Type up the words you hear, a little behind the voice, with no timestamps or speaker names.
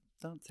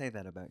Don't say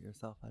that about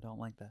yourself. I don't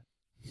like that.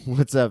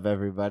 What's up,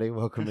 everybody?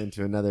 Welcome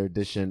into another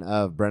edition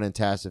of Brennan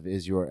Tassif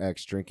is Your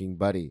Ex-Drinking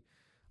Buddy.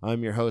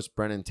 I'm your host,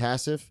 Brennan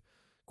Tassif.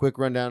 Quick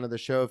rundown of the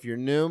show if you're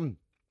new.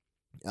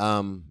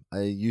 I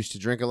used to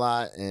drink a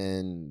lot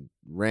and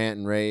rant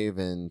and rave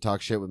and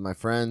talk shit with my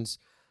friends.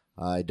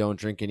 I don't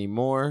drink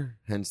anymore,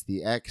 hence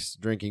the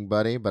ex-drinking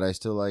buddy, but I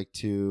still like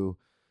to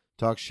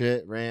talk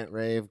shit, rant,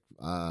 rave,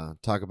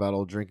 talk about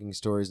old drinking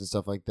stories and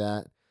stuff like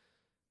that.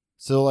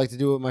 Still like to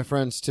do it with my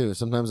friends, too.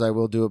 Sometimes I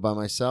will do it by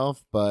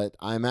myself, but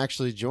I'm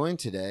actually joined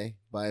today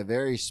by a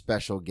very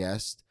special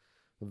guest,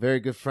 a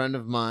very good friend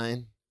of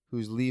mine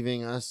who's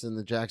leaving us in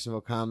the Jacksonville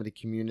comedy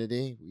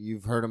community.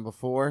 You've heard him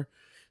before.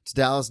 It's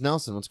Dallas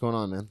Nelson. What's going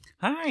on, man?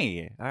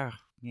 Hi. Oh,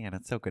 man,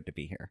 it's so good to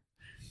be here.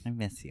 I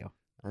miss you.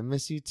 I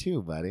miss you,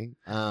 too, buddy.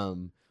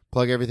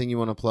 Plug everything you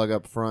want to plug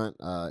up front,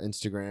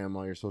 Instagram,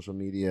 all your social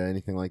media,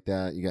 anything like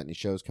that. You got any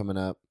shows coming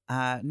up?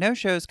 No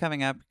shows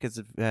coming up because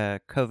of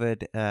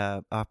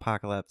COVID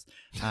apocalypse.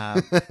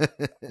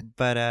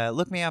 But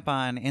look me up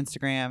on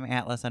Instagram,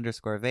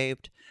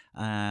 Atlas_vaped.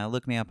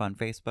 Look me up on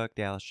Facebook,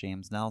 Dallas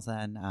James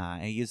Nelson.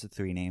 I use the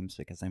 3 names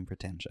because I'm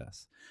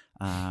pretentious.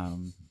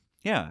 And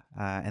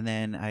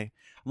then I'm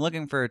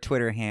looking for a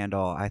Twitter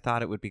handle. I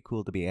thought it would be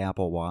cool to be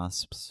Apple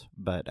Wasps,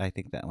 but I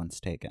think that one's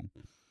taken.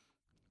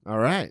 All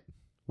right.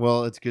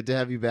 Well, it's good to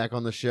have you back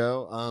on the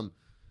show.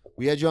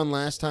 We had you on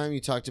last time. You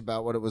talked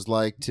about what it was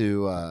like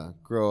to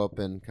grow up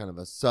in kind of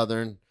a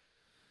Southern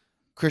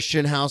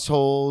Christian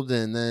household,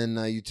 and then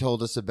you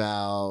told us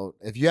about,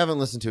 if you haven't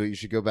listened to it, you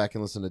should go back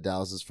and listen to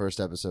Dallas's first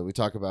episode. We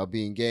talk about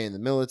being gay in the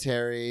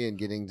military and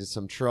getting into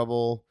some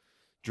trouble,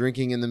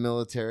 drinking in the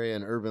military,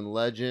 an urban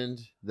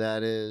legend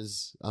that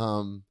is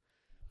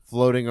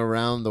floating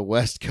around the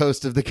west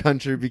coast of the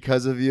country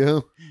because of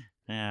you.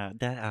 Yeah,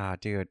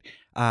 dude.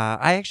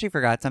 I actually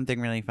forgot something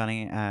really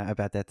funny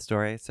about that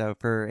story. So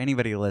for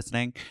anybody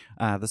listening,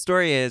 the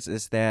story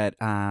is that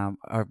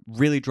a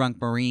really drunk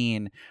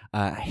Marine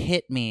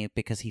hit me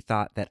because he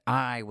thought that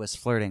I was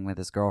flirting with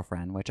his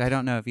girlfriend, which I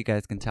don't know if you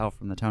guys can tell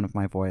from the tone of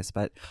my voice,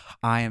 but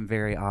I am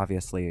very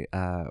obviously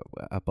a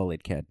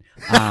bullied kid.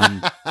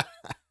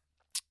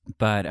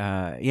 But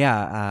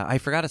I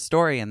forgot a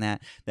story in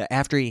that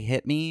after he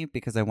hit me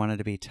because I wanted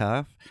to be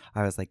tough,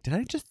 I was like, did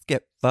I just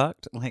get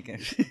fucked? Like,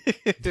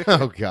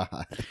 Oh,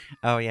 God.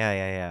 Oh,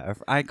 yeah.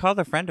 I called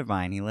a friend of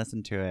mine. He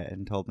listened to it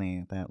and told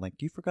me that,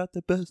 like, you forgot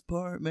the best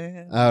part,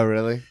 man. Oh,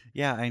 really?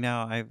 Yeah, I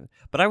know.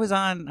 But I was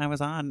on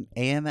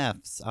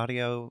AMFs,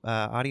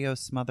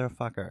 Adios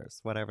Motherfuckers,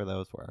 whatever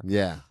those were.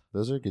 Yeah,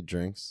 those are good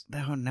drinks.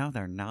 Oh, no,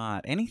 they're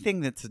not.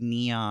 Anything that's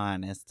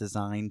neon is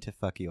designed to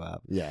fuck you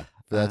up. Yeah,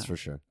 that's for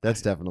sure.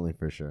 That's definitely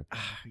for sure.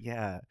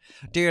 Yeah.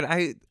 Dude,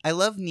 I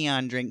love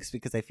neon drinks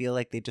because I feel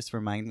like they just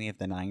remind me of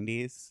the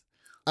 90s.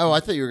 Oh,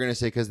 I thought you were going to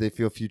say because they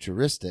feel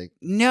futuristic.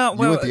 No,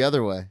 You went the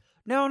other way.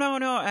 No.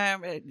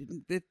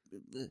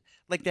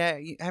 Like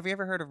that. Have you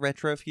ever heard of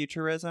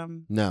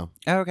retrofuturism? No.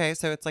 Okay,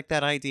 so it's like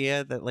that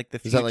idea that like the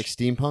Is that like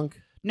steampunk?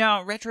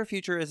 No,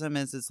 retrofuturism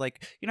is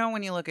like, you know,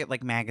 when you look at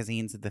like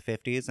magazines of the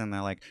 50s and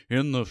they're like,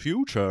 in the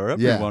future,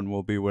 everyone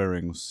will be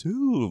wearing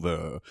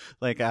silver.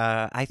 Like,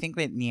 I think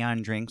that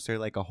neon drinks are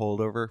like a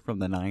holdover from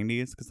the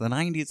 90s because the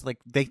 90s, like,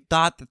 they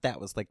thought that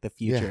was like the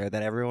future,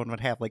 that everyone would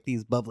have like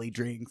these bubbly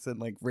drinks and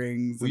like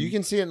rings. Well, you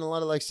can see it in a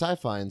lot of like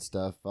sci-fi and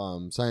stuff.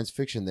 Science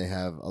fiction, they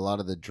have a lot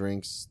of the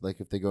drinks,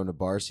 like if they go into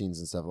bar scenes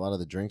and stuff, a lot of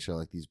the drinks are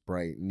like these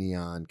bright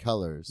neon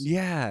colors.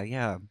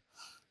 Yeah.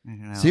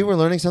 See, we're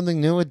learning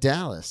something new with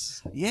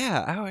Dallas.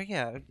 Yeah. Oh,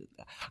 yeah.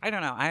 I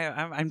don't know.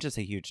 I'm just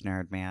a huge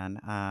nerd, man.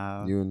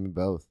 You and me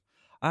both.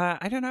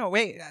 I don't know.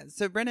 Wait.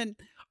 So, Brennan,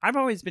 I've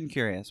always been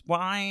curious.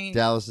 Why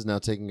Dallas is now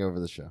taking over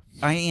the show.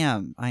 I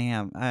am.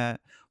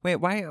 Wait.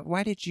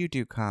 Why did you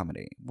do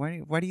comedy?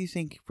 Why do you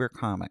think we're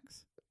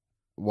comics?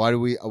 Why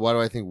do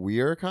I think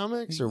we are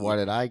comics, or why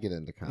did I get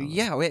into comedy?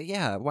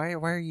 Yeah. Why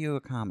are you a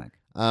comic?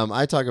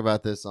 I talk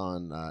about this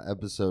on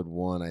episode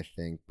 1, I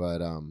think,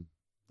 but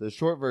the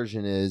short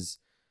version is,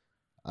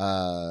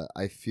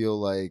 I feel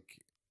like,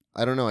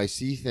 I don't know, I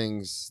see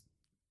things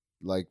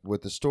like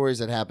with the stories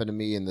that happen to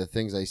me and the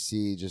things I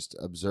see, just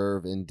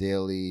observe in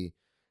daily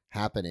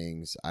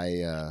happenings.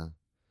 I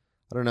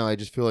don't know, I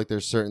just feel like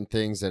there's certain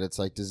things that it's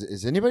like,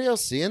 is anybody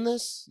else seeing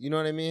this? You know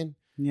what I mean?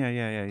 Yeah.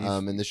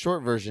 And the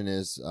short version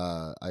is,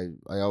 I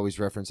always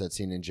reference that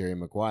scene in Jerry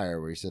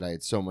Maguire where he said I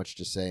had so much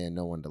to say and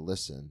no one to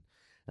listen.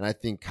 And I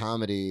think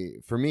comedy,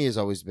 for me, has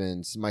always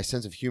been, my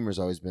sense of humor has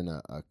always been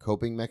a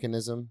coping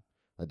mechanism,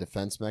 a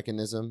defense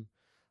mechanism.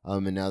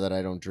 And now that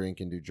I don't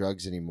drink and do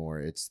drugs anymore,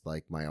 it's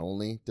like my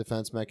only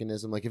defense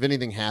mechanism. Like if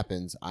anything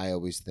happens, I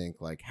always think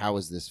like, how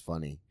is this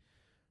funny?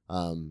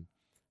 And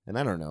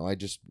I don't know, I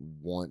just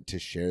want to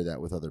share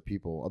that with other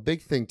people. A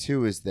big thing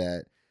too is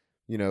that,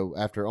 you know,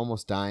 after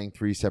almost dying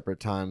 3 separate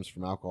times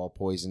from alcohol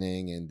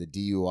poisoning and the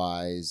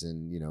DUIs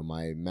and, you know,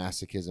 my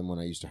masochism when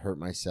I used to hurt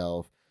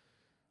myself,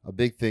 a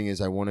big thing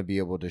is I want to be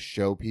able to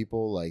show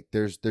people like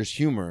there's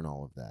humor in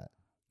all of that.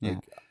 Yeah.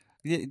 Like,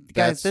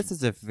 Guys, this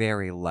is a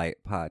very light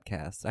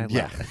podcast. I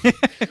love it.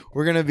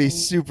 We're gonna be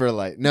super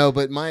light. No,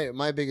 but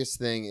my biggest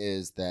thing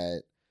is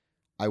that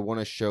I want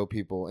to show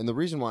people, and the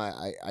reason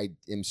why I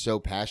am so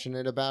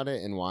passionate about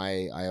it, and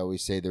why I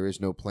always say there is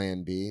no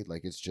plan B,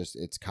 like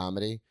it's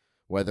comedy.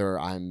 Whether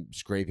I'm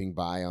scraping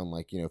by on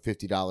like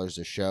 $50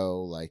 a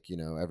show, like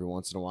every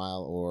once in a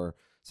while, or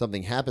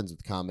something happens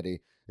with comedy,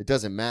 it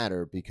doesn't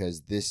matter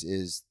because this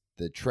is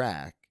the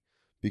track.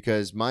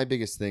 Because my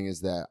biggest thing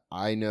is that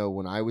I know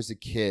when I was a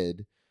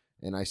kid,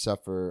 and I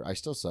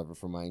still suffer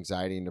from my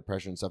anxiety and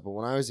depression and stuff. But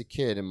when I was a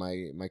kid, and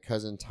my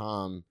cousin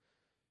Tom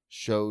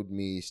showed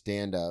me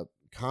stand-up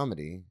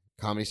comedy,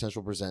 Comedy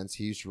Central Presents,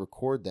 he used to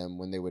record them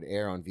when they would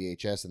air on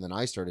VHS, and then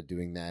I started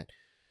doing that.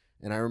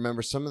 And I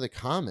remember some of the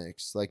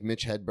comics, like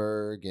Mitch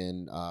Hedberg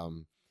and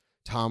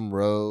Tom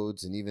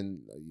Rhodes, and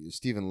even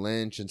Stephen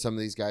Lynch, and some of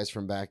these guys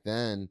from back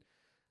then.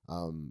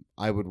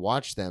 I would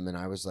watch them, and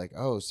I was like,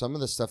 oh, some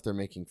of the stuff they're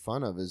making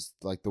fun of is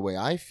like the way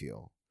I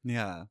feel.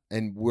 Yeah.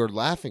 And we're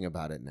laughing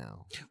about it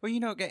now. Well,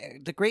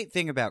 the great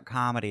thing about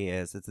comedy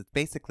is it's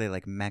basically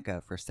like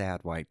Mecca for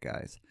sad white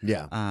guys.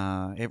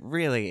 Yeah. It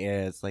really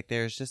is. Like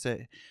there's just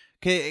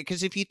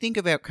because if you think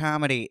about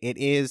comedy,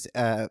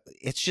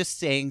 it's just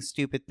saying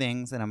stupid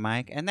things in a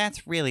mic, and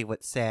that's really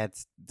what sad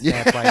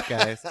white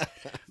guys.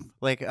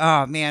 Like,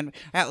 oh man,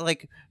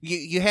 like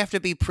you have to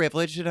be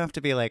privileged enough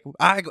to be like,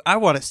 I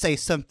want to say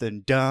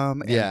something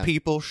dumb, and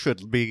people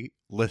should be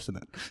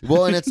listening.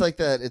 Well, and it's like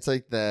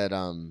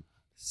that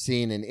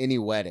scene in any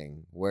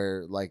wedding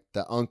where like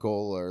the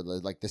uncle or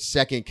like the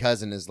second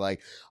cousin is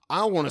like,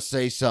 I want to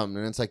say something,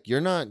 and it's like,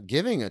 you're not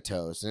giving a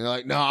toast, and they're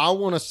like, no, I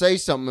want to say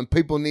something and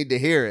people need to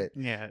hear it.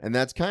 Yeah. And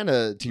that's kind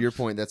of, to your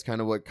point, that's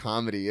kind of what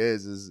comedy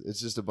is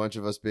it's just a bunch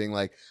of us being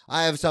like,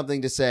 I have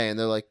something to say, and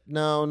they're like,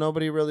 no,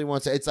 nobody really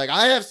wants it. It's like,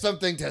 I have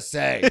something to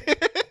say.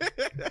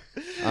 But,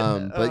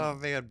 oh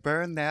man,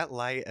 burn that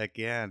light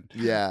again.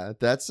 Yeah,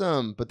 that's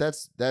but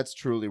that's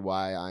truly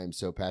why I'm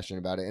so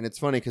passionate about it. And it's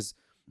funny because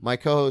my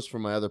co-host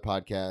from my other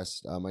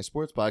podcast, my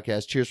sports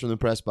podcast, Cheers from the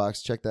Press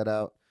Box, check that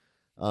out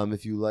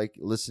if you like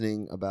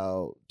listening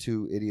about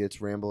two idiots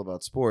ramble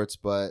about sports.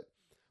 But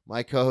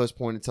my co-host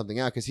pointed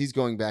something out because he's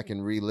going back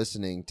and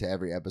re-listening to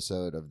every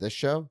episode of this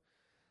show.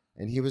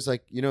 And he was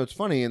like, it's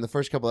funny, in the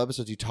first couple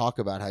episodes, you talk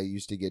about how you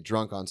used to get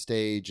drunk on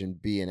stage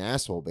and be an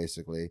asshole,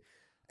 basically.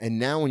 And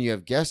now when you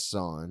have guests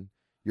on,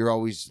 you're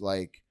always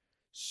like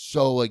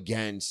so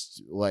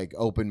against like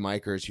open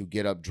micers who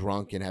get up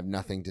drunk and have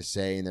nothing to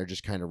say and they're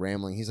just kind of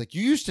rambling. He's like,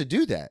 you used to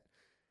do that.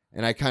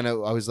 And I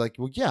was like,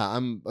 well, yeah,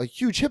 I'm a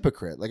huge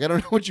hypocrite. Like, I don't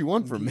know what you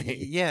want from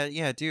me.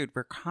 Yeah, dude,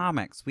 we're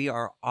comics. We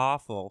are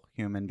awful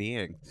human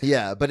beings.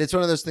 Yeah, but it's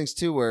one of those things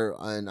too where,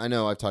 and I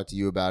know I've talked to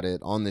you about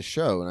it on this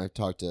show, and I've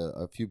talked to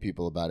a few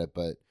people about it,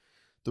 but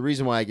the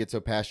reason why I get so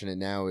passionate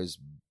now is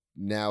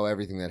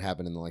everything that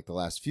happened in the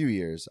last few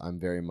years, I'm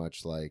very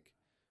much like,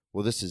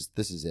 well, this is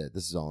it.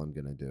 This is all I'm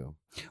gonna do.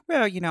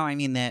 Well,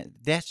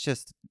 that's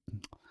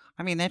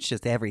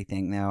just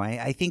everything, though.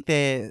 I think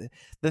the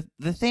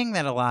thing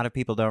that a lot of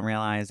people don't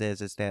realize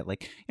is that,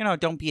 like,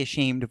 don't be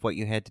ashamed of what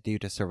you had to do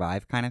to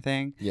survive, kind of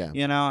thing. Yeah.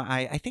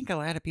 I think a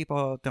lot of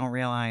people don't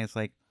realize,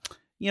 like,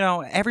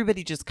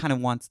 everybody just kind of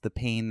wants the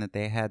pain that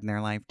they had in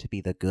their life to be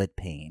the good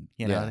pain.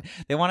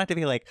 They want it to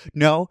be like,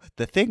 no,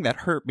 the thing that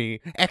hurt me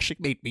actually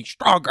made me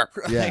stronger.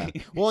 Yeah.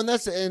 Well, and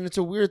it's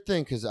a weird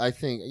thing because I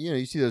think,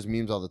 you see those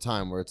memes all the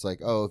time where it's like,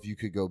 oh, if you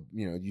could go,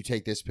 you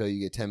take this pill,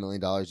 you get $10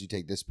 million. You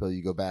take this pill,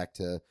 you go back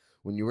to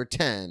when you were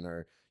 10.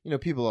 Or,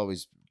 people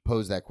always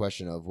pose that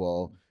question of,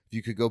 well, if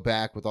you could go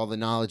back with all the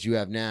knowledge you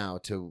have now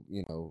to,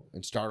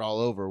 and start all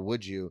over,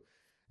 would you?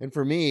 And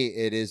for me,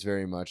 it is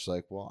very much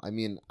like, well, I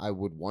mean, I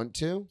would want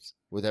to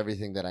with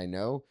everything that I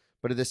know.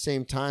 But at the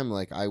same time,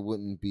 like, I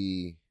wouldn't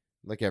be,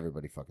 like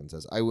everybody fucking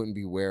says, I wouldn't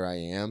be where I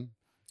am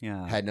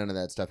had none of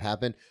that stuff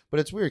happened. But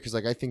it's weird because,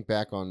 like, I think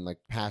back on, like,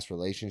 past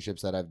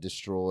relationships that I've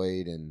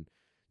destroyed and,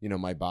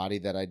 my body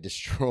that I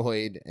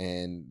destroyed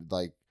and,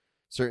 like,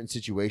 certain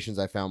situations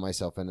I found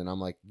myself in. And I'm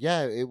like,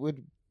 yeah, it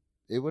would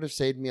have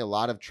saved me a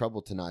lot of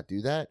trouble to not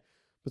do that.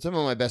 But some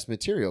of my best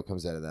material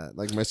comes out of that,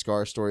 like my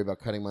scar story about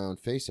cutting my own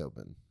face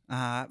open.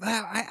 Well,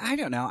 I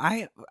don't know.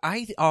 I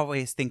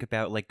always think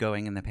about, like,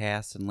 going in the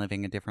past and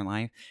living a different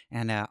life,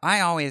 and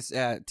I always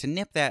to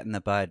nip that in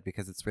the bud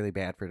because it's really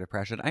bad for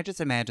depression. I just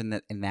imagine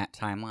that in that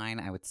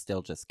timeline, I would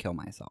still just kill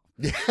myself.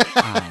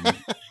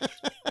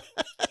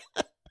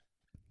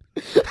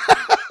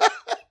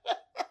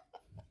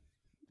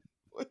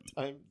 What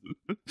time?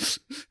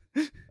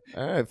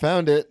 All right,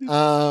 found it.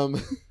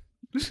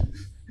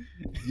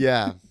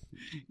 Yeah.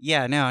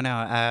 Yeah, no.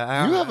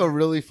 You have a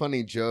really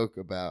funny joke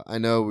about, I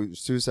know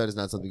suicide is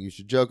not something you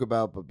should joke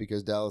about, but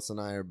because Dallas and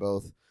I are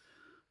both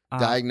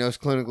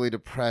diagnosed clinically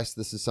depressed,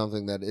 this is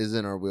something that is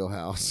in our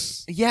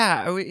wheelhouse.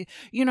 Yeah.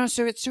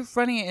 So it's so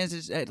funny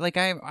is like,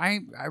 I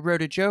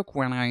wrote a joke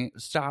when I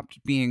stopped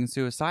being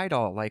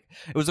suicidal. Like,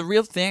 it was a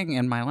real thing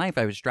in my life.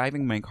 I was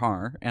driving my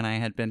car and I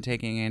had been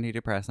taking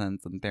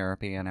antidepressants and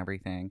therapy and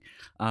everything.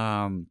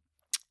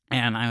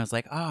 And I was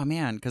like, oh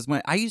man, because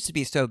when I used to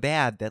be so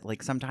bad that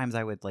like sometimes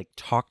I would like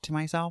talk to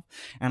myself,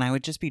 and I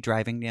would just be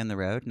driving down the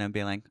road and I'd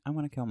be like, I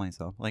want to kill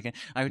myself. Like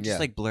I would just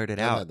like blurt it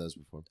I've out. had those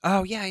before.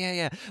 Oh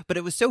yeah. But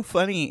it was so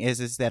funny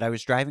is that I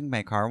was driving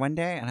my car one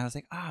day and I was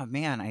like, oh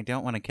man, I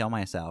don't want to kill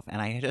myself.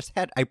 And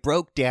I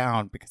broke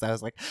down because I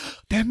was like,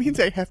 that means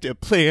I have to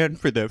plan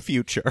for the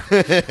future.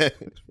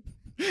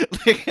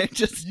 Like I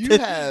just You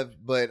have,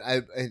 but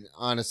I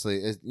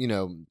honestly, you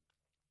know,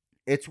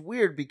 it's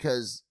weird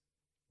because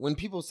when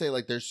people say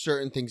like there's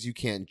certain things you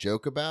can't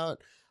joke about,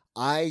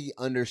 I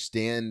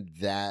understand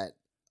that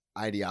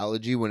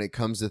ideology when it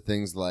comes to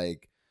things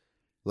like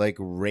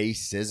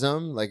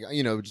racism, like,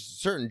 you know,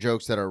 just certain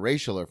jokes that are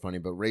racial are funny,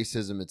 but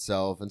racism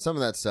itself and some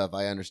of that stuff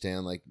I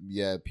understand, like,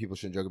 yeah, people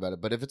shouldn't joke about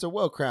it, but if it's a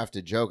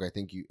well-crafted joke, I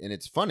think and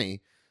it's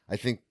funny, I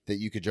think that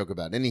you could joke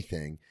about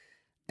anything.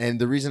 And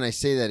the reason I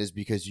say that is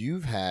because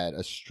you've had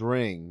a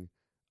string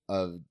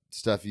of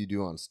stuff you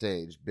do on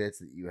stage, bits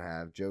that you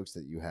have, jokes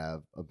that you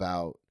have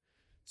about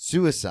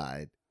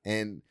suicide.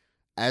 And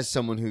as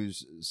someone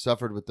who's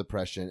suffered with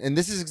depression, and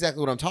this is exactly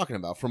what I'm talking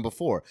about from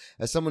before,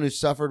 as someone who's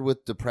suffered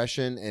with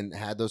depression and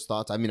had those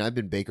thoughts, I mean, I've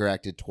been Baker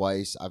acted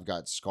twice. I've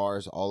got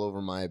scars all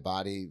over my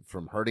body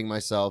from hurting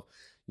myself.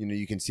 You know,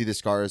 you can see the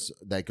scars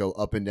that go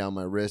up and down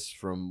my wrists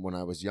from when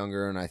I was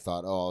younger, and I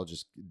thought, oh, I'll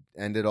just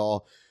end it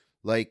all.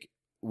 Like,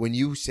 when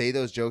you say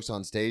those jokes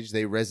on stage,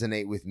 they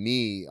resonate with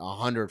me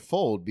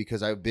 100-fold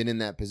because I've been in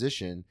that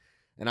position.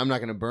 And I'm not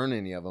going to burn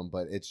any of them,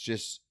 but it's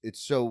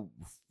so,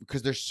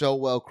 because they're so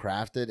well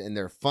crafted and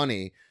they're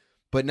funny.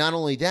 But not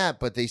only that,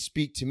 but they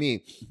speak to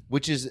me,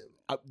 which is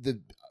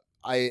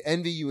I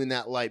envy you in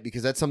that light,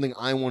 because that's something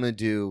I want to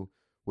do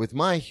with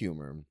my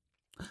humor.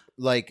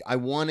 Like, I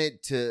want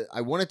it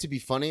to be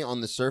funny on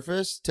the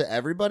surface to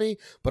everybody,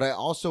 but I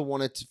also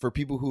want it for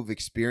people who've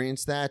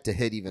experienced that to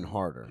hit even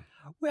harder.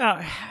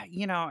 Well,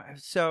 you know,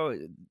 so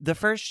the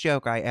first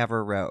joke I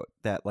ever wrote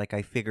that like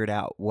I figured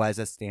out was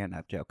a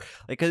stand-up joke.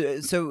 Like,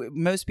 so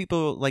most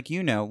people, like,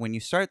 you know, when you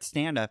start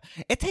stand-up,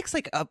 it takes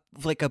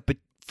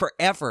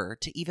forever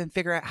to even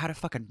figure out how to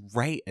fucking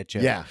write a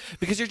joke. Yeah.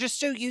 Because you're just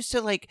so used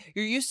to like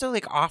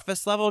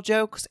office level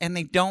jokes, and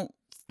they don't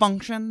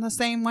function the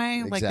same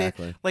way.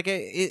 Exactly.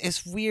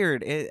 It's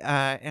weird.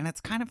 And it's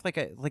kind of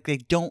like they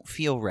don't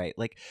feel right.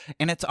 Like,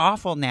 and it's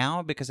awful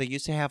now because I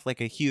used to have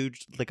like a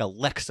huge, like a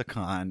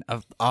lexicon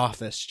of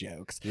office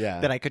jokes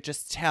that I could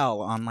just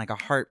tell on like a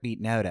heartbeat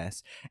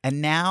notice.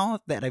 And now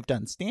that I've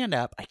done stand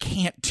up, I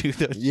can't do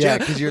those jokes. Yeah,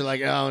 because you're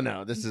like, oh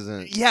no, this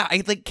isn't. Yeah,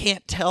 I like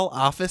can't tell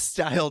office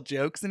style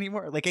jokes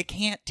anymore. Like, I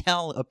can't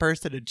tell a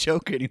person a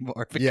joke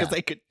anymore because I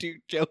could do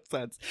jokes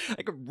on.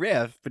 I could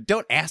riff, but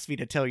don't ask me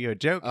to tell you a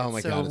joke. Oh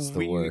my God, it's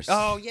the worst.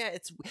 Oh yeah,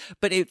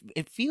 but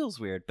it feels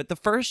weird. But the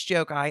first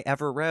joke I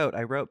ever wrote,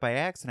 I wrote by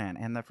accident,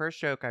 and the first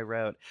joke I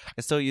wrote,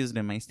 I still use it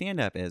in my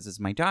stand-up. Is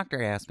my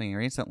doctor asked me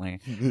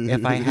recently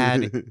if I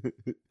had.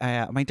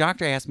 My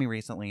doctor asked me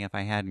recently if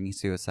I had any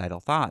suicidal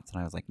thoughts, and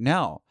I was like,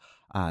 no,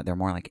 they're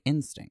more like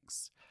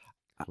instincts.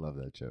 I love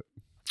that joke.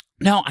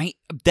 No,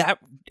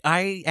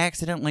 I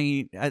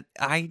accidentally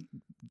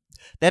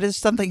that is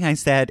something I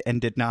said and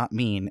did not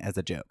mean as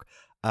a joke.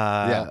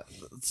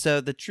 So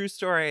the true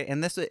story,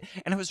 and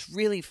it was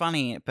really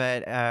funny,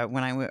 but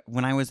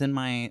when I was in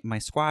my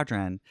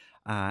squadron,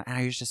 and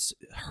I was just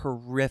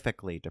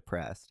horrifically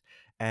depressed,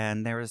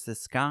 and there was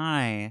this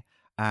guy,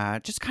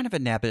 just kind of a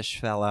nebbish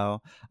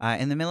fellow.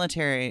 In the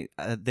military,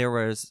 there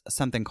was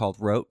something called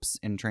ropes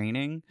in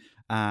training.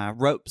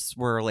 Ropes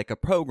were like a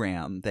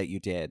program that you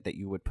did, that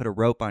you would put a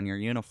rope on your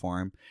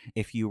uniform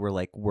if you were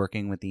like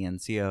working with the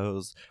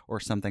NCOs or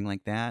something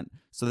like that.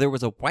 So there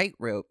was a white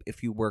rope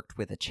if you worked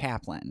with a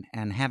chaplain,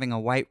 and having a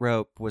white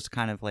rope was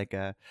kind of like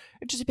it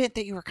just meant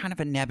that you were kind of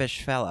a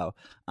nebbish fellow.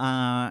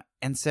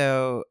 And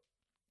so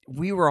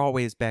we were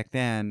always, back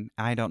then,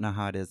 I don't know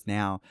how it is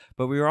now,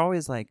 but we were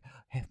always like,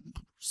 hey,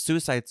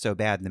 suicide's so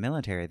bad in the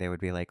military. They would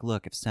be like,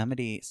 look, if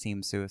somebody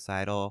seems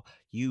suicidal,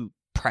 you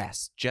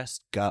press,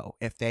 just go.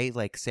 If they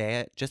like say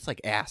it, just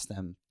like ask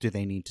them, do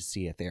they need to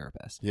see a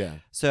therapist? Yeah.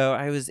 So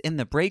I was in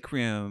the break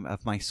room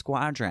of my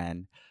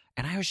squadron,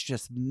 and I was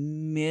just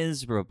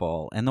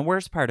miserable. And the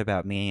worst part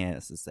about me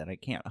is that I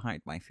can't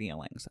hide my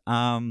feelings.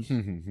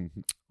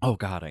 Oh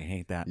God, I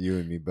hate that. You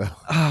and me both.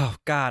 Oh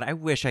God, I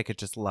wish I could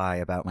just lie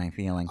about my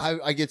feelings.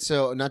 I get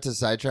so, not to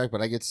sidetrack,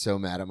 but I get so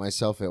mad at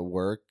myself at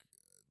work,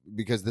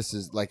 because this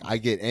is like, I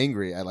get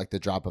angry at like the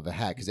drop of a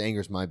hat, because anger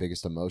is my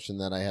biggest emotion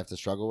that I have to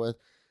struggle with.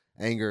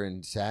 Anger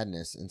and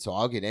sadness. And so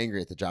I'll get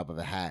angry at the drop of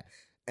a hat,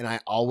 and I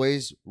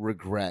always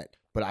regret,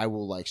 but I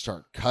will like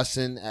start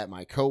cussing at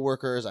my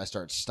coworkers. I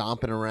start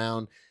stomping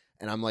around,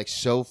 and I'm like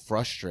so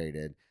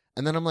frustrated.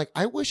 And then I'm like,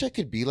 I wish I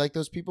could be like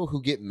those people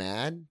who get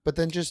mad, but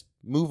then just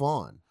move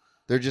on.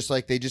 They're just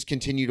like, they just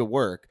continue to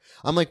work.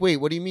 I'm like, wait,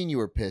 what do you mean you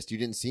were pissed? You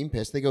didn't seem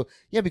pissed. They go,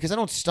 yeah, because I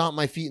don't stomp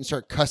my feet and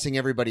start cussing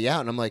everybody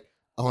out. And I'm like,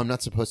 oh, I'm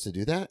not supposed to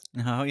do that?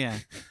 Oh yeah.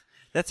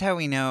 That's how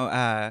we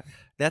know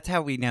That's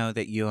how we know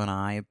that you and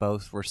I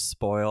both were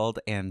spoiled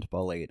and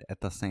bullied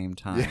at the same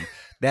time. Yeah.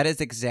 That is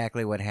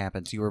exactly what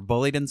happens. You were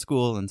bullied in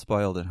school and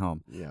spoiled at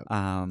home. Yeah,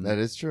 Um, that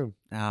is true.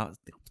 now,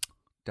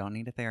 don't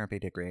need a therapy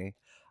degree.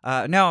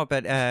 No,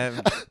 but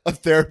A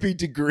therapy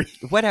degree.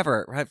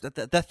 whatever.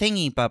 The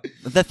thingy, but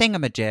the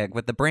thingamajig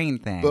with the brain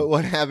thing. But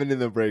what happened in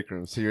the break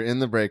room? So you're in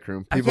the break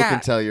room. People yeah.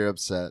 can tell you're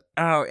upset.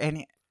 Oh,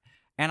 and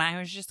I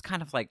was just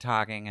kind of like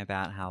talking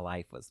about how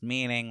life was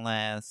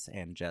meaningless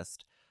and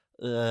just,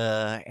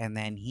 and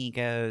then he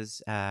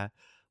goes,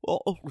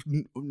 well,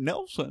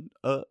 Nelson,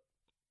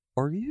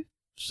 are you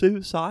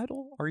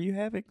suicidal? Are you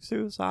having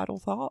suicidal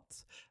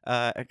thoughts?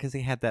 Because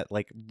he had that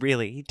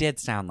he did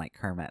sound like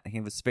Kermit. He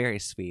was very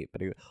sweet,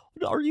 but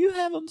are you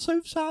having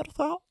suicidal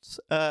thoughts?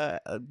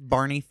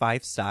 Barney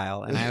Fife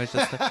style. And I was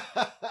just like,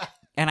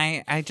 and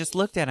I just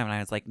looked at him and I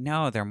was like,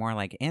 no, they're more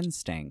like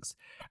instincts.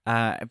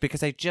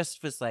 Because I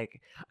just was like,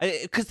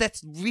 because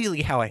that's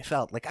really how I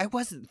felt. Like, I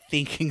wasn't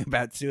thinking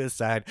about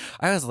suicide.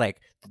 I was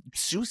like,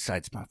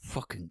 suicide's my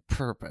fucking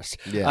purpose.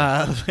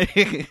 Yeah.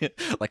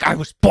 Like, I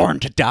was born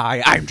to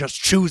die. I'm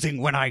just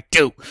choosing when I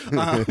do.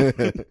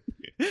 And,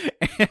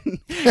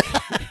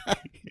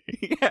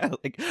 yeah,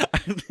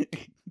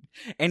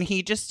 and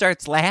he just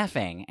starts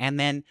laughing. And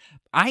then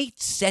I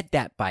said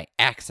that by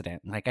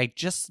accident. Like, I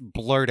just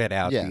blurted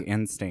out the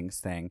instincts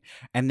thing.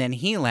 And then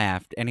he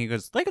laughed and he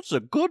goes, like, it's a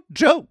good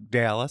joke,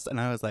 Dallas. And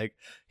I was like,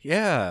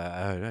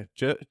 yeah,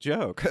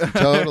 joke.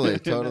 Totally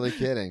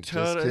kidding.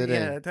 Just kidding.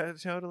 Yeah,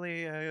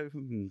 totally.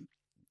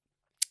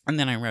 And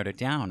then I wrote it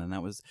down, and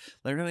that was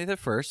literally the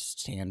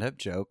first stand-up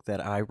joke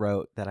that I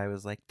wrote that I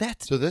was like,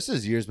 that's... So this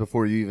is years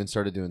before you even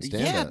started doing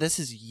stand-up. Yeah, this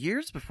is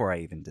years before I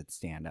even did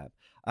stand-up.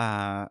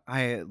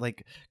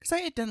 Because I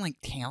had done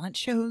talent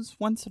shows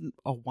once in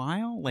a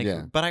while,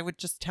 but I would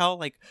just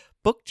tell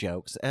book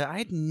jokes. I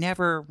had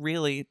never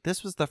really,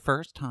 this was the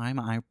first time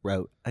I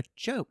wrote a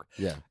joke.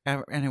 Yeah.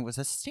 And it was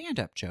a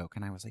stand-up joke,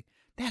 and I was like,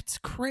 that's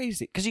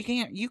crazy. Because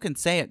you can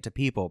say it to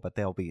people, but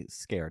they'll be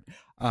scared.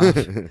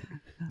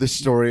 The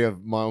story of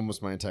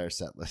almost my entire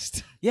set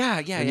list.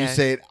 Yeah. When you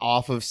say it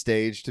off of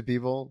stage to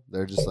people,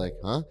 they're just like,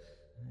 huh?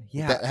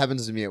 Yeah. That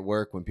happens to me at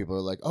work when people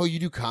are like, oh, you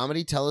do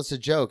comedy? Tell us a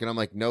joke. And I'm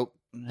like, nope.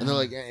 And they're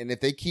like, and if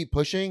they keep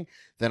pushing,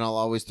 then I'll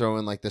always throw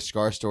in the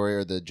scar story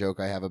or the joke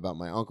I have about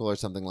my uncle or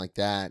something like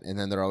that. And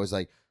then they're always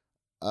like,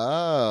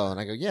 oh, and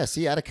I go, yeah,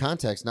 see, out of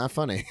context, not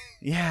funny.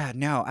 Yeah,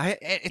 no,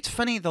 it's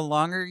funny. The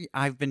longer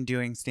I've been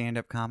doing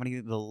stand-up comedy,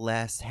 the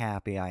less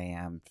happy I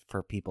am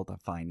for people to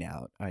find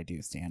out I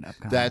do stand-up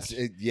comedy. That's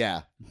it.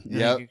 Yeah.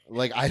 Yep.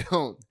 I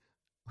don't,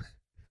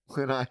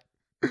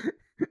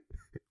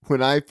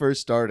 when I first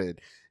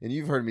started, and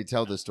you've heard me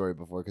tell this story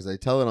before because I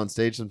tell it on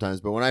stage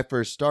sometimes, but when I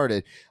first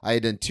started, I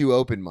had done 2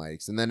 open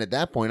mics. And then at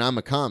that point, I'm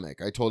a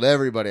comic. I told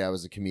everybody I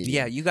was a comedian.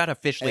 Yeah, you got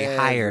officially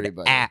hired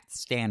at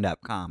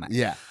stand-up comic.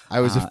 Yeah, I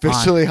was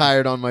officially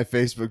hired on my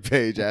Facebook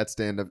page at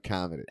stand-up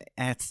comedy.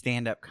 At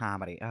stand-up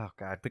comedy. Oh,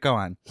 God. But go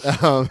on.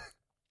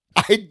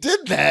 I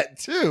did that,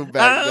 too,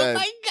 back then. Oh,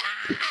 my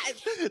God.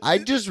 I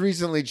just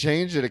recently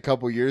changed it a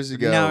couple years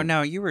ago.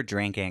 No, you were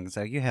drinking,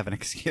 so you have an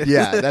excuse.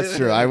 Yeah, that's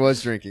true. I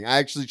was drinking. I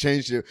actually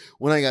changed it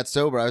when I got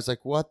sober. I was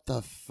like, what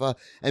the fuck?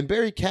 And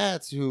Barry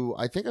Katz, who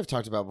I think I've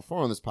talked about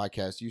before on this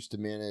podcast, used to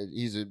manage,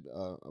 he's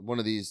one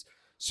of these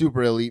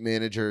super elite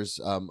managers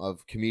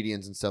of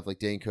comedians and stuff like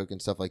Dane Cook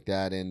and stuff like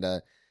that. And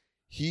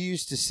he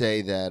used to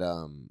say that,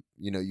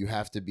 you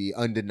have to be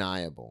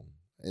undeniable.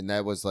 And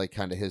that was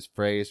kind of his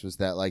phrase, was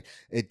that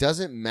it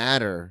doesn't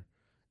matter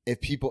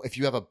if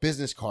you have a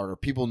business card or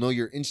people know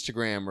your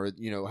Instagram or,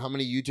 how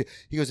many YouTube,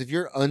 he goes, if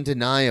you're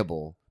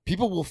undeniable,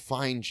 people will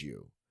find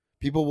you.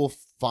 People will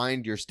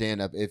find your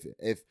stand-up if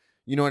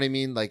you know what I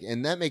mean?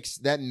 And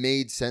that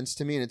made sense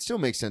to me, and it still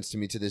makes sense to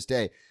me to this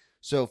day.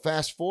 So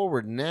fast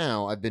forward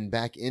now, I've been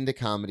back into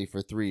comedy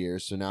for 3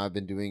 years. So now I've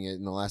been doing it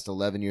in the last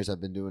 11 years.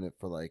 I've been doing it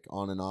for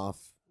on and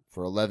off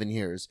for 11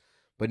 years.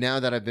 But now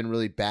that I've been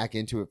really back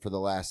into it for the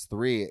last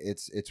 3,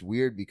 it's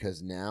weird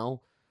because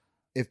now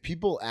if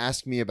people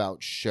ask me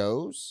about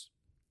shows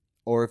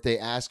or if they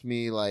ask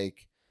me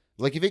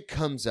if it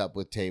comes up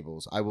with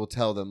tables, I will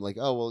tell them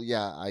oh, well,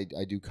 yeah, I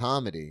do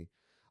comedy.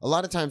 A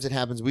lot of times it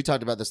happens. We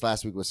talked about this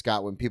last week with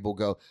Scott when people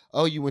go,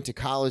 oh, you went to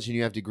college and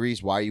you have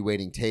degrees. Why are you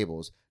waiting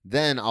tables?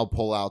 Then I'll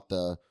pull out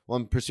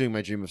I'm pursuing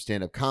my dream of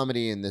stand-up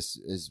comedy. And this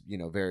is,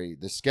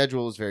 the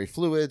schedule is very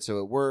fluid. So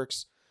it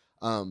works.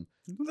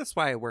 That's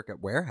why I work at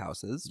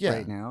warehouses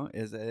right now,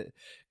 is it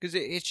because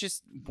it's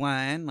just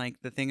one,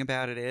 the thing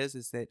about it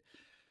is that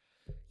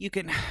you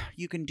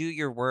can do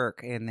your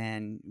work, and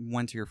then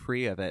once you're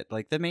free of it,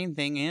 the main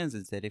thing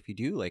is that if you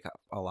do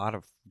a lot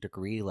of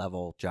degree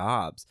level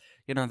jobs,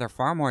 they're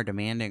far more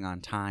demanding on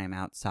time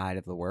outside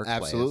of the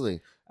workplace.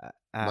 Absolutely.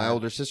 My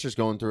older sister's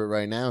going through it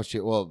right now.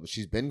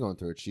 She's been going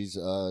through it. She's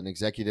an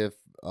executive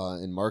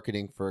in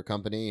marketing for a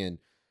company, and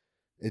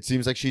it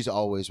seems like she's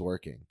always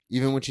working,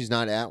 even when she's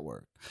not at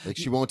work.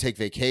 She won't take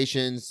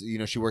vacations.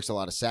 She works a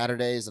lot of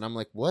Saturdays, and I'm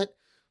like, what?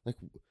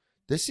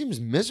 this seems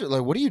miserable.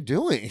 Like, what are you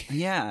doing?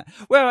 Yeah.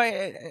 Well,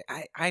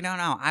 I don't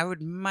know. I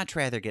would much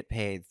rather get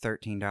paid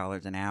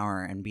 $13 an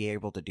hour and be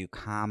able to do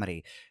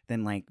comedy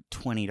than like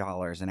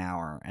 $20 an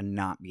hour and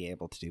not be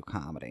able to do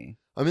comedy.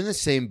 I'm in the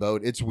same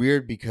boat. It's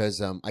weird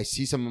because I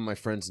see some of my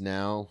friends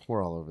now.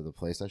 We're all over the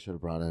place. I should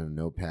have brought in a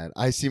notepad.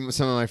 I see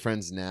some of my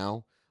friends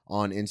now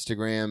on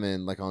Instagram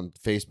and like on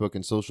Facebook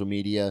and social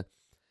media.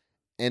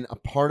 And a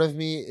part of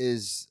me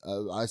is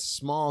a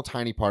small,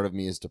 tiny part of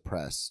me is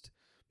depressed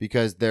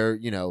because they're,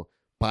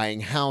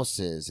 buying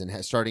houses and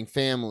starting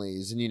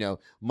families. And,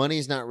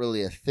 money's not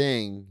really a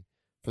thing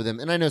for them.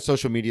 And I know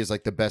social media is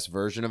like the best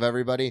version of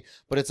everybody,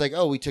 but it's like,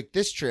 oh, we took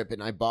this trip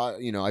and I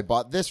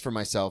bought this for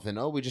myself. And,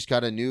 oh, we just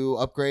got a new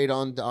upgrade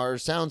on our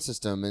sound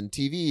system and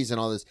TVs and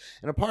all this.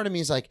 And a part of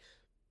me is like,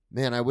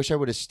 man, I wish I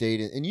would have stayed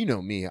in. And you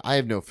know me, I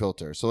have no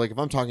filter. So like if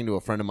I'm talking to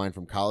a friend of mine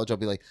from college, I'll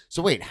be like,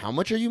 so wait, how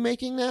much are you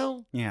making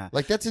now? Yeah.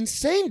 Like that's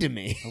insane to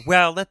me.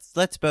 Well,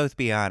 let's both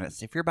be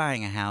honest. If you're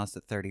buying a house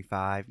at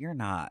 35, you're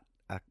not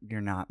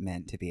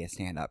meant to be a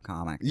stand-up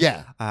comic.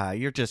 Yeah.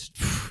 You're just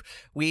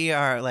we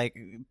are like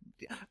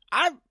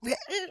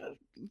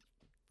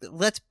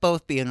let's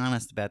both be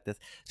honest about this.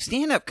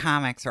 Stand-up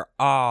comics are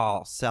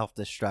all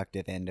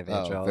self-destructive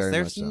individuals. Oh, very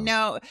There's much so.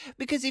 no,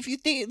 because if you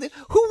think,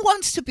 who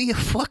wants to be a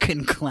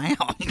fucking clown?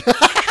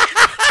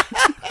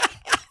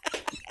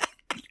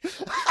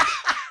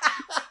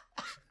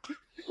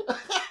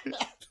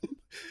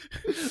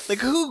 Like,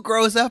 who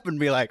grows up and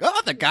be like,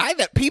 oh, the guy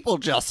that people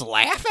just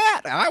laugh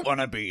at? I want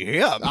to be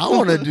him. I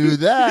want to do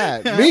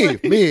that.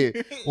 Me,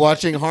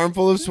 watching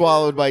Harmful of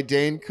Swallowed by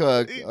Dane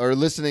Cook or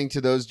listening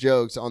to those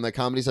jokes on the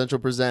Comedy Central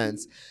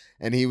Presents.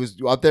 And he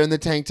was up there in the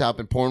tank top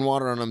and pouring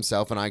water on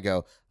himself. And I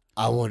go,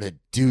 I want to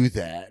do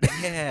that.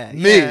 Yeah.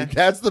 Me, yeah.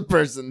 that's the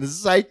person, the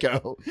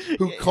psycho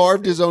who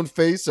carved his own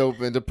face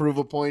open to prove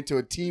a point to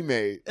a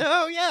teammate.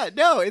 Oh, yeah.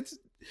 No,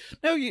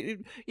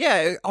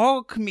 yeah,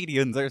 all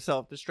comedians are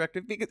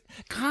self-destructive because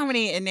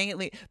comedy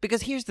innately,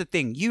 because here's the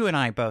thing, you and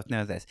I both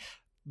know this.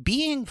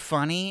 Being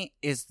funny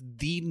is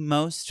the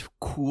most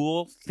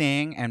cool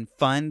thing and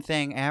fun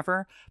thing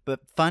ever, but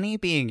funny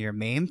being your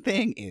main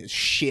thing is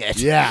shit.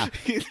 Yeah.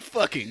 It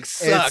fucking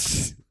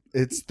sucks.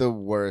 It's the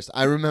worst.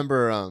 I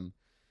remember,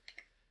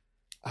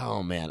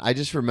 oh man, I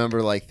just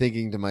remember like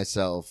thinking to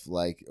myself,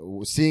 like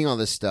seeing all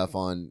this stuff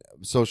on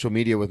social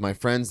media with my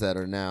friends that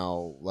are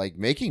now like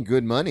making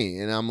good money.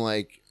 And I'm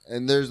like,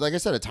 and there's, like I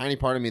said, a tiny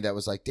part of me that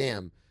was like,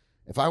 damn,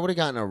 if I would have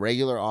gotten a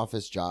regular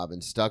office job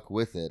and stuck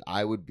with it,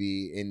 I would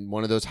be in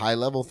one of those high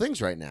level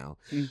things right now.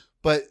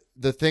 But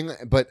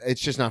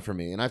it's just not for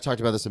me. And I've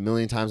talked about this a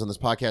million times on this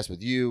podcast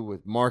with you,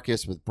 with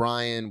Marcus, with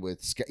Brian,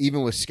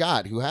 even with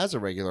Scott, who has a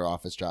regular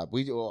office job.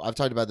 I've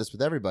talked about this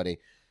with everybody.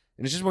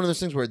 And it's just one of those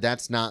things where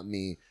that's not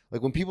me.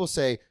 Like when people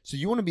say, so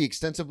you want to be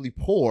extensively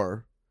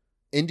poor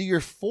into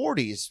your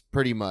 40s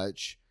pretty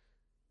much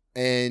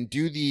and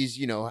do these,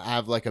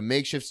 have like a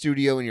makeshift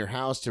studio in your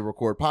house to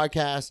record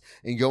podcasts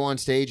and go on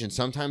stage and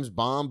sometimes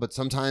bomb, but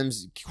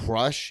sometimes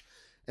crush.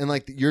 And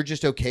like, you're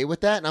just okay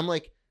with that. And I'm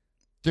like,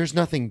 there's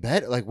nothing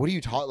better. Like, what are you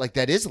talking? Like,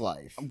 that is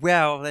life.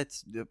 Well,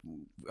 that's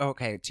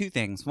okay. Two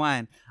things.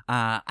 One,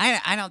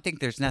 I don't think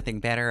there's nothing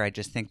better. I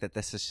just think that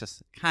this is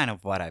just kind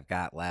of what I've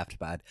got left,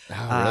 bud.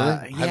 Oh,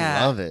 really? Yeah,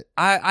 I love it.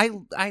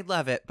 I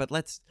love it, but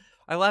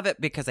I love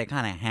it because I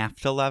kind of have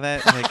to love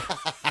it.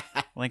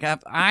 Like,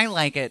 I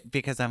like it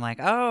because I'm like,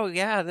 oh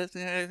yeah, this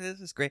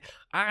is great.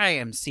 I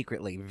am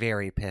secretly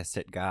very pissed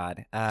at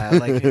God.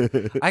 Like,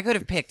 I could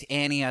have picked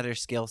any other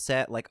skill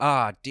set. Like,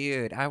 oh,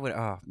 dude, I would.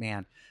 Oh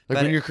man. Like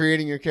but when you're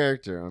creating your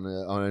character on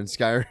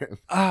Skyrim.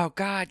 Oh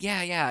God,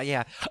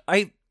 yeah.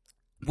 I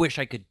wish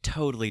I could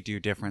totally do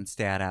different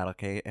stat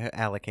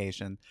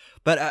allocation,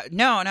 but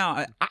no.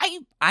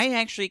 I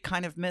actually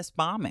kind of miss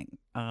bombing.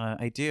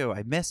 I do.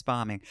 I miss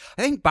bombing.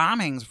 I think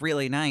bombing's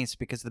really nice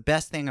because the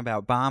best thing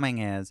about bombing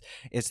is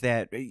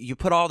that you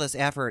put all this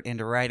effort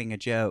into writing a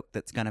joke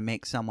that's going to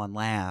make someone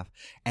laugh,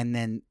 and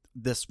then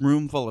this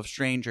room full of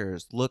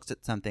strangers looks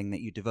at something that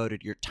you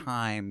devoted your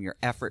time, your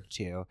effort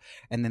to,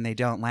 and then they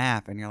don't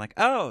laugh. And you're like,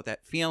 oh,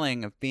 that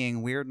feeling of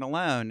being weird and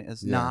alone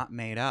is not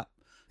made up.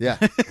 Yeah.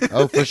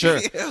 Oh, for sure.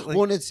 Like,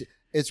 well,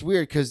 it's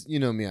weird because, you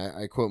know me,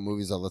 I quote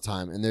movies all the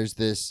time. And there's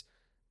this,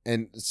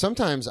 and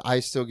sometimes I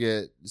still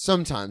get,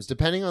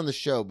 depending on the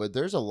show, but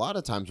there's a lot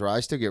of times where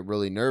I still get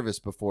really nervous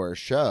before a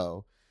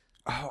show.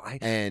 Oh,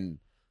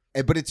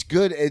 but it's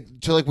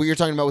good to like what you're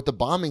talking about with the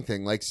bombing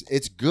thing. Like,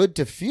 it's good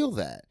to feel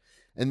that.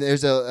 And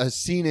there's a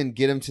scene in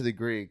Get Him to the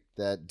Greek,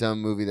 that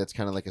dumb movie that's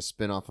kind of like a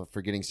spinoff of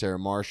Forgetting Sarah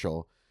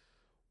Marshall,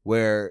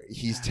 where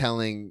he's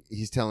telling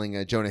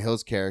Jonah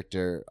Hill's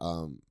character,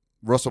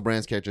 Russell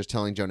Brand's character is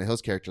telling Jonah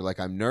Hill's character, like,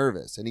 I'm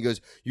nervous. And he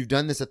goes, you've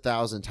done this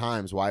 1,000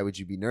 times. Why would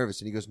you be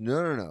nervous? And he goes,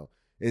 no.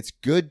 It's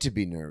good to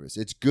be nervous.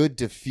 It's good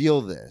to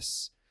feel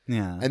this.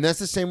 Yeah. And that's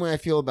the same way I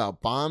feel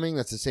about bombing.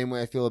 That's the same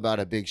way I feel about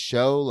a big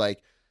show.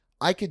 Like,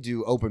 I could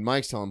do open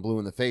mics till I'm blue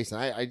in the face.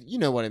 And I you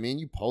know what I mean?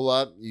 You pull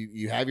up,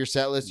 you have your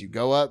set list, you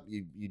go up,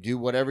 you do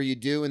whatever you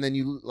do, and then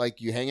you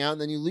hang out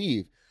and then you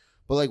leave.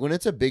 But like when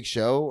it's a big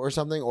show or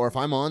something, or if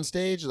I'm on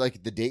stage,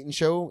 like the Dayton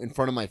show in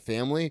front of my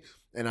family,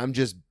 and I'm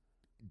just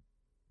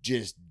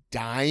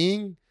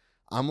dying,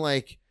 I'm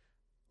like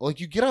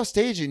you get off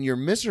stage and you're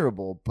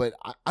miserable. But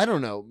I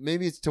don't know.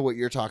 Maybe it's to what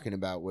you're talking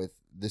about with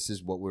this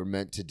is what we're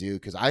meant to do,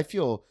 because I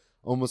feel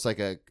almost like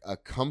a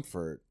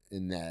comfort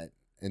in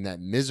that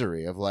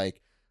misery of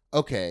like,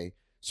 okay,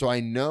 so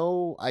I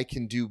know I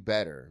can do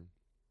better.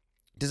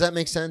 Does that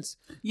make sense?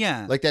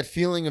 Yeah. Like that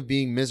feeling of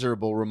being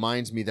miserable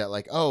reminds me that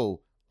like, oh,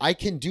 I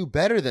can do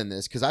better than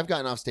this because I've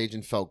gotten off stage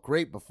and felt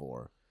great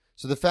before.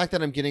 So the fact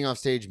that I'm getting off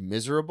stage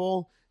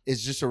miserable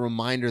is just a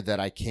reminder that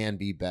I can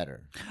be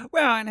better.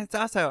 Well, and it's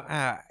also,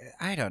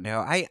 I don't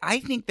know. I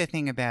think the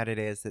thing about it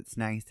that's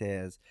nice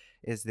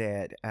is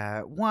that,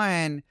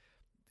 one,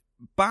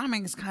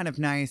 bombing is kind of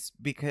nice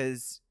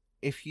because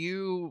if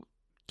you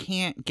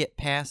can't get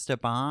past a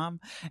bomb,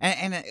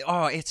 and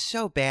it's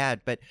so bad,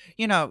 but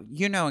you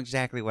know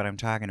exactly what I'm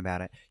talking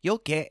about. You'll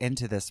get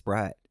into this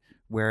rut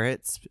where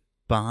it's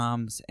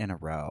bombs in a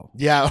row.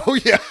 Yeah. Oh,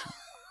 yeah.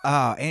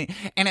 Oh,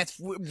 and it's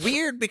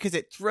weird because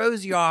it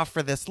throws you off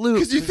for this loop.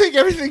 Because you think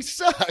everything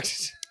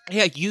sucks.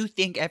 Yeah, you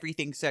think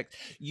everything sucks.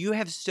 You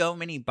have so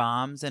many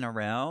bombs in a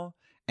row,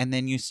 and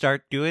then you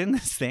start doing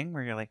this thing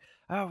where you're like,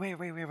 oh, wait,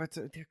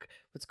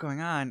 what's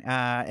going on?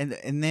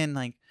 And then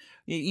like,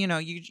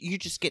 you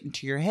just get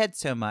into your head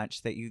so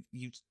much that you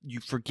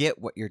forget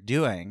what you're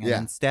doing. And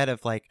instead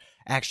of like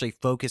actually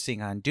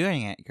focusing on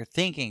doing it, you're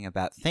thinking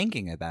about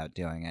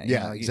doing it.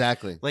 Yeah,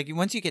 exactly. Like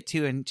once you get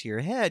too into your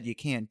head, you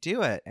can't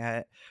do it.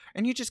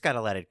 And you just got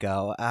to let it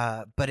go.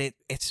 But it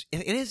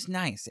is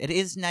nice. It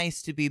is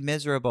nice to be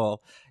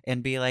miserable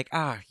and be like,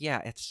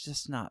 yeah, it's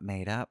just not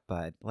made up,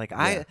 bud. Like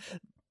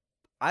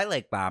I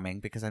like bombing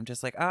because I'm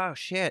just like, oh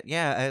shit,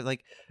 yeah.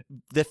 Like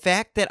the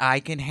fact that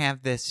I can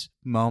have this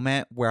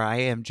moment where I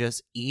am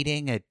just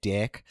eating a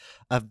dick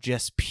of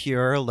just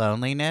pure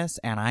loneliness,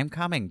 and I'm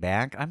coming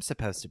back. I'm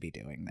supposed to be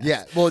doing this.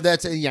 Yeah, well,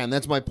 and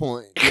that's my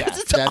point. Yeah,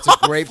 that's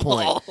awful. A great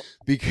point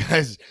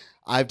because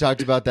I've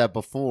talked about that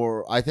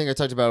before. I think I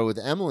talked about it with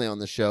Emily on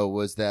the show.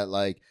 Was that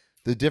like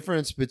the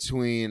difference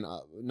between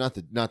not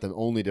the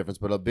only difference,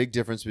 but a big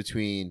difference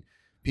between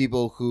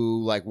people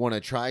who like want to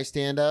try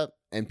stand up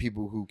and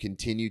people who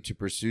continue to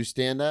pursue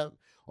stand up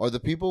are the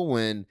people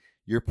when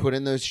you're put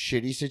in those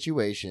shitty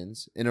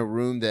situations in a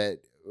room that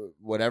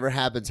whatever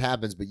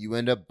happens, but you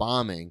end up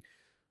bombing.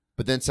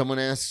 But then someone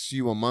asks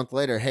you a month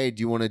later, hey,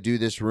 do you want to do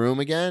this room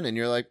again? And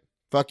you're like,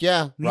 fuck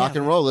yeah, rock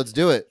and roll. Let's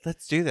do it.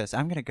 Let's do this.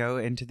 I'm going to go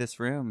into this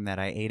room that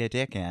I ate a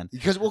dick in.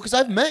 Because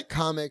I've met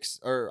comics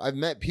or I've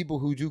met people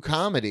who do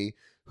comedy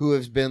who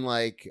have been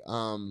like,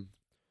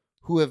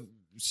 who have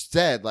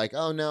said like,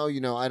 oh no,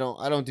 I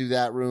don't do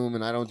that room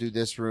and I don't do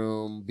this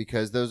room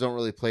because those don't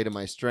really play to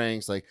my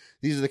strengths. Like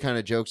these are the kind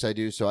of jokes I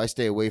do, so I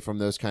stay away from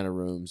those kind of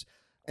rooms.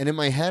 And in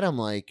my head I'm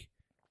like,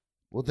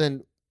 well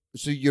then,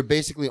 so you're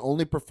basically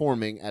only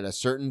performing at a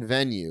certain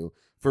venue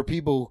for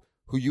people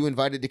who you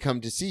invited to come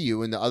to see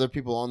you, and the other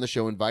people on the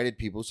show invited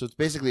people, so it's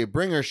basically a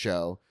bringer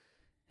show.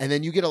 And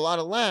then you get a lot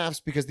of laughs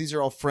because these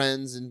are all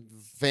friends and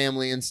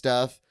family and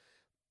stuff,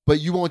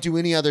 but you won't do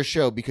any other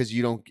show because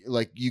you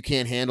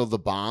can't handle the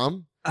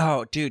bomb.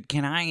 Oh, dude,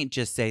 can I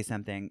just say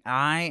something?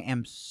 I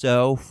am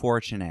so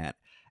fortunate.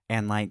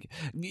 And like,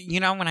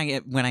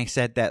 when I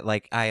said that,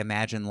 like, I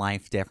imagine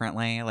life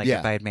differently, like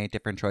if I had made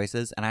different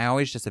choices, and I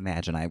always just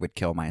imagine I would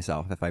kill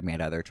myself if I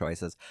made other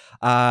choices.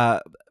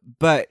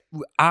 But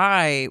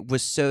I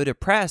was so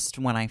depressed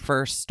when I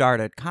first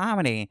started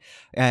comedy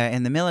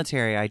in the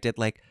military. I did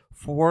like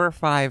 4 or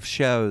 5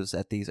 shows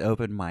at these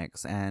open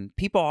mics, and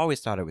people always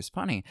thought it was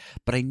funny,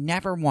 but I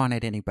never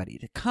wanted anybody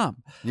to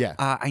come. Yeah.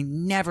 I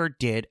never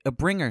did a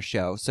bringer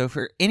show. So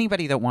for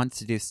anybody that wants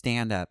to do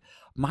stand-up,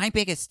 my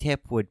biggest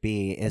tip would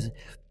be is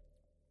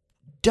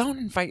don't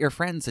invite your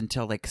friends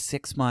until like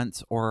 6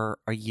 months or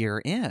a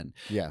year in.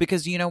 Yeah.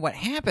 Because you know what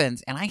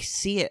happens, and I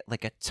see it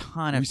like a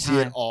ton of times. You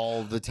see it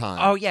all the time.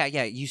 Oh, yeah.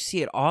 You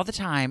see it all the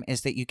time,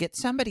 is that you get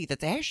somebody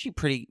that's actually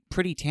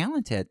pretty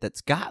talented,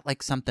 that's got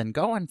like something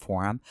going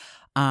for them.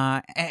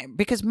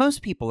 Because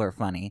most people are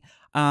funny.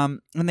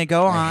 And they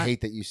go on. I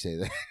hate that you say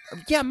that.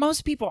 Yeah,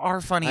 most people are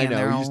funny. I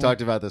know. You just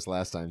talked about this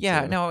last time.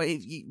 Yeah, too. no,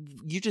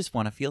 you just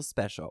want to feel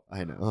special.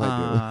 I know.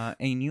 I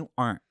do. And you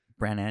aren't,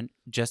 Brennan,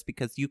 just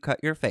because you cut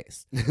your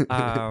face.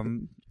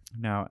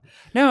 No,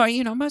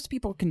 most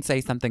people can say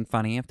something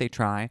funny if they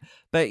try,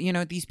 but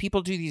these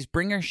people do these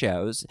bringer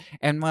shows,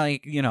 and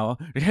like,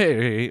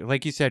 hey,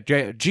 like you said,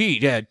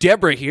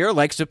 Deborah here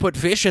likes to put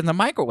fish in the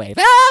microwave.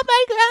 Oh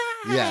my god!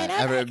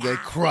 Yeah, they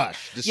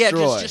crush,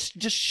 destroy. Yeah, just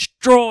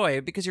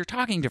destroy, because you're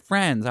talking to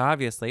friends,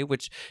 obviously,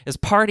 which is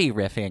party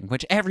riffing,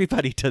 which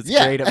everybody does.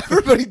 Yeah, great.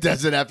 Everybody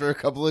does it after a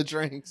couple of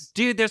drinks.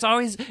 Dude, there's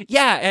always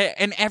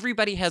and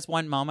everybody has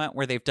one moment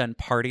where they've done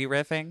party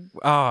riffing.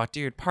 Oh,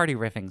 dude, party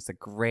riffing's the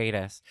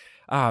greatest.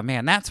 Oh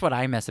man, that's what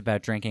I miss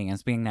about drinking,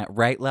 is being that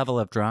right level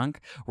of drunk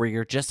where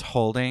you're just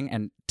holding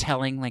and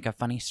telling like a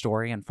funny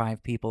story and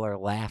 5 people are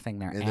laughing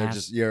their and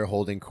ass. you're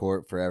holding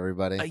court for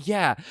everybody.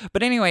 Yeah,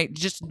 but anyway,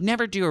 just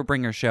never do a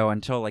bringer show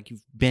until like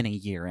you've been a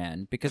year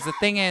in, because the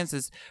thing is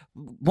is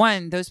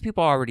one, those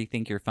people already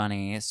think you're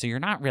funny, so you're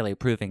not really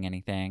proving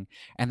anything.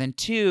 And then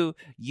two,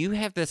 you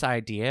have this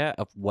idea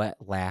of what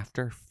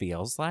laughter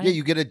feels like. Yeah,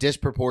 you get a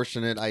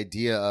disproportionate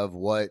idea of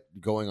what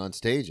going on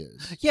stage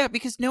is. Yeah,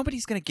 because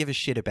nobody's going to give a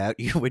shit about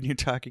you when you're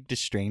talking to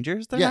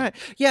strangers. They're Yeah. not.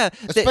 Yeah.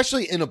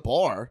 Especially in a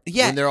bar.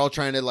 Yeah. When they're all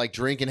trying to like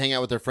drink and hang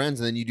out with their friends,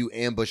 and then you do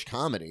ambush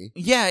comedy.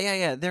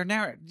 Yeah. They're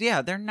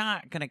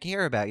not going to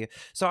care about you.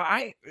 So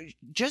I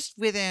just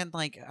within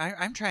like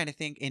I'm trying to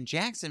think in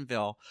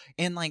Jacksonville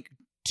in like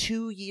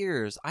 2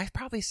 years, I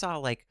probably saw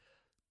like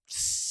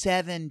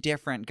 7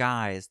 different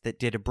guys that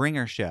did a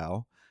bringer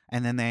show.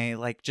 And then they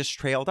like just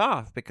trailed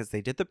off because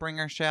they did the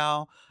bringer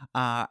show.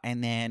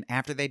 And then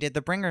after they did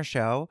the bringer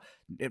show,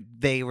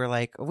 they were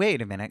like,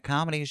 wait a minute,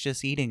 comedy is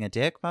just eating a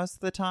dick most of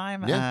the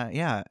time.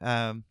 Yeah.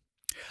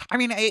 I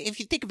mean, if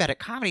you think about it,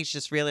 comedy's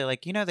just really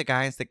like, you know, the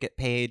guys that get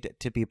paid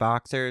to be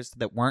boxers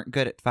that weren't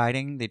good at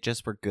fighting, they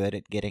just were good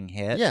at getting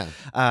hit. Yeah.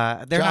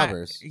 They're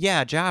Jobbers.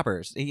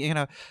 Jobbers. You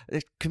know,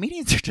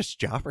 comedians are just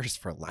jobbers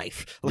for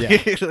life. Yeah.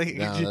 Like,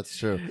 No, that's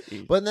true.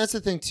 But that's the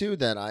thing too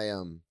that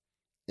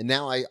and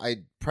now I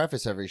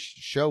preface every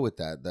show with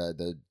that.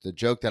 The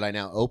joke that I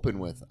now open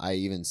with, I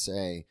even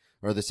say,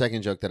 or the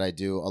second joke that I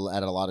do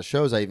at a lot of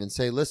shows, I even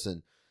say,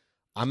 listen,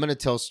 I'm going to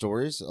tell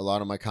stories. A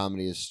lot of my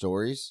comedy is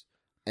stories.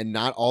 And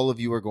not all of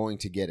you are going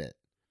to get it.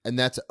 And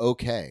that's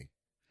okay.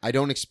 I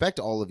don't expect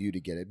all of you to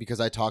get it because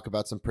I talk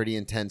about some pretty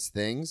intense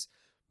things,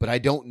 but I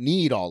don't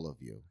need all of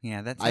you.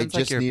 Yeah, that I sounds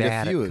like just you're need a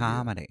bad few at of you.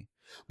 comedy.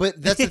 But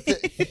that's the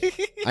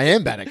thing. I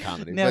am bad at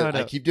comedy, but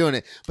No. I keep doing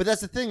it. But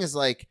that's the thing is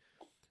like,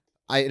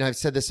 I've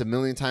said this a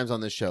million times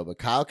on this show, but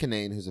Kyle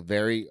Kinane, who's a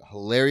very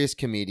hilarious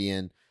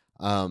comedian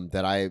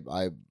that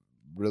I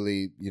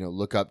really,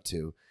 look up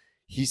to,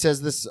 he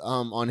says this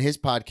on his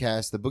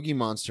podcast, The Boogie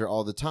Monster,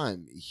 all the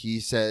time.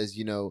 He says,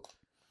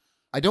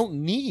 I don't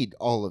need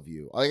all of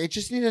you. I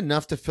just need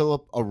enough to fill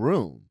up a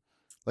room.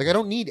 Like, I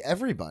don't need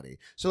everybody.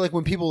 So, like,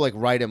 when people, like,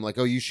 write him, like,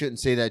 oh, you shouldn't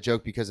say that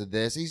joke because of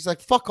this, he's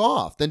like, fuck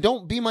off. Then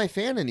don't be my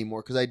fan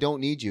anymore because I don't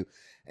need you.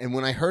 And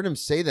when I heard him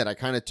say that, I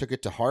kind of took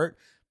it to heart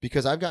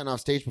because I've gotten off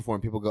stage before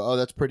and people go, oh,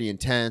 that's pretty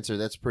intense or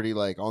that's pretty,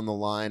 like, on the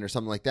line or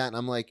something like that. And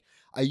I'm like,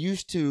 I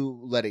used to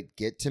let it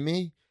get to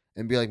me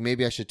and be like,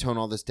 maybe I should tone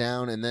all this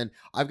down. And then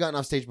I've gotten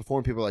off stage before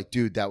and people are like,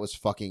 dude, that was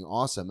fucking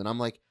awesome. And I'm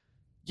like,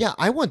 yeah,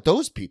 I want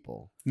those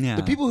people. Yeah.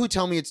 The people who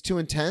tell me it's too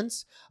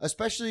intense,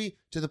 especially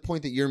to the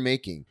point that you're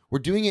making. We're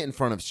doing it in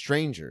front of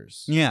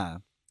strangers. Yeah.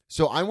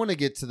 So I want to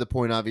get to the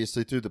point,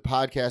 obviously, through the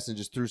podcast and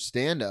just through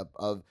stand-up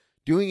of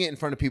doing it in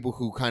front of people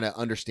who kind of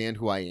understand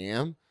who I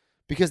am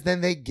because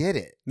then they get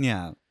it.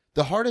 Yeah.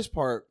 The hardest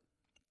part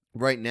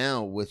right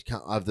now with,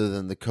 other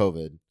than the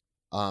COVID,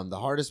 the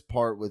hardest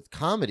part with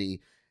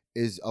comedy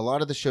is a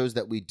lot of the shows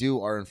that we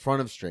do are in front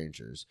of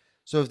strangers.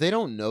 So if they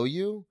don't know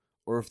you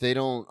or if they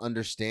don't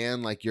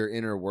understand like your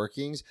inner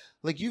workings,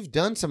 like you've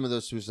done some of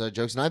those suicide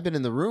jokes and I've been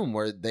in the room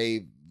where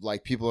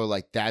people are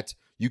like,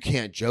 you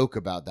can't joke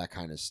about that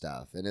kind of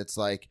stuff. And it's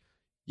like,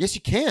 yes,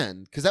 you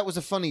can, because that was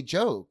a funny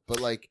joke. But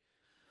like,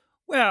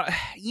 well,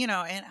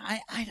 and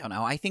I don't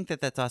know. I think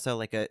that's also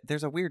like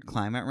there's a weird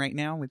climate right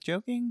now with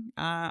joking.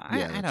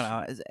 I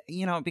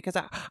don't know, because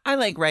I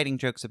like writing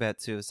jokes about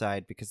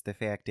suicide because the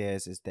fact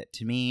is that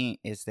to me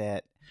is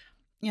that,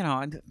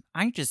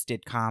 I just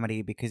did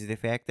comedy because of the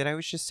fact that I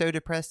was just so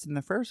depressed in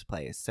the first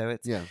place. So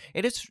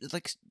it is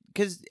like,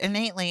 because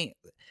innately,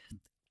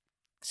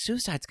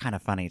 suicide's kind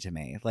of funny to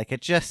me. Like, it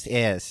just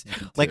is.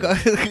 Like,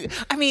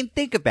 I mean,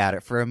 think about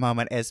it for a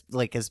moment. As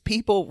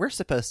people, we're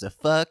supposed to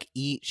fuck,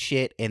 eat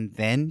shit, and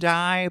then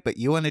die, but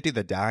you want to do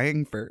the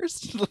dying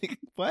first? Like,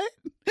 what?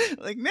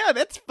 Like, no,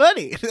 that's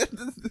funny.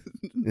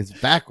 it's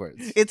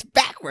backwards. It's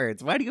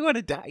backwards. Why do you want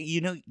to die?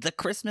 The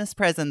Christmas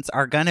presents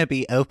are gonna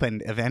be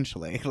opened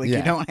eventually. Like,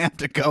 you don't have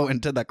to go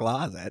into the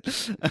closet.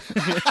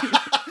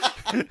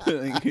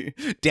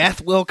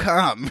 Death will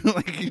come.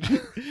 Like,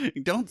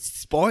 don't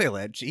spoil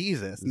it,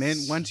 Jesus. And then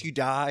once you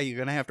die, you're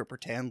gonna have to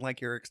pretend like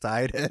you're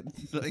excited.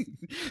 Like,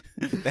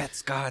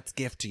 that's God's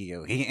gift to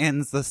you. He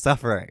ends the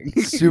suffering.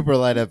 Super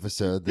light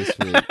episode this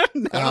week.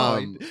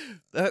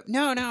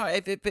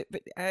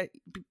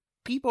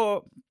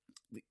 People,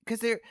 because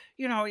they're,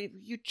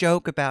 you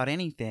joke about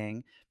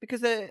anything because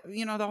the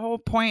whole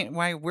point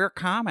why we're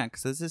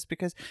comics is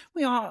because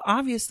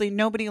obviously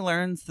nobody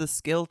learns the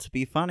skill to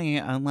be funny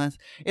unless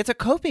it's a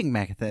coping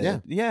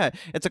method. Yeah,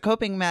 it's a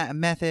coping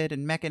method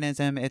and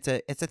mechanism. It's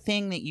a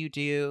thing that you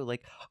do.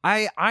 Like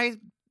I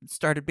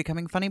started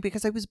becoming funny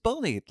because I was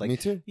bullied. Like, me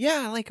too.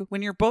 Yeah, like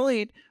when you're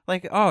bullied,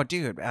 like, oh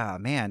dude, oh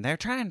man, they're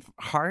trying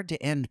hard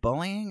to end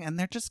bullying and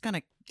they're just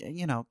gonna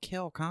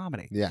kill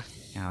comedy. Yeah.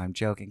 No, I'm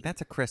joking.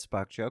 That's a Chris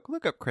Buck joke.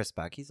 Look up Chris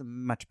Buck. He's a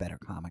much better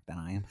comic than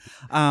I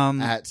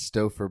am. At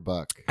Stouffer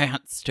Buck.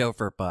 At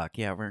Stouffer Buck.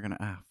 Yeah, we're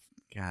gonna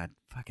God,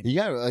 fucking. He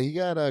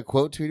got a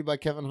quote tweeted by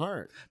Kevin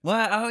Hart.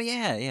 Well, oh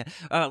yeah.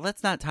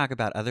 Let's not talk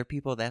about other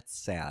people. That's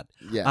sad.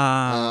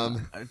 Yeah.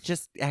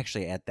 Just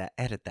actually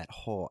edit that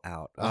whole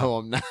out. Oh,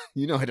 I'm not.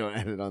 You know I don't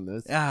edit on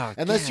this. Oh,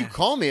 Unless you God.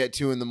 call me at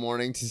 2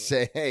 a.m. to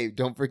say, "Hey,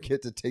 don't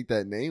forget to take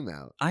that name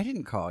out." I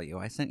didn't call you.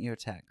 I sent you a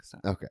text.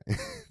 Okay,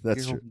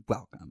 that's You're true.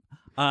 welcome.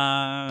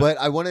 But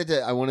I wanted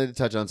to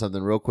touch on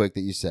something real quick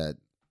that you said,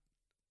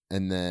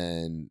 and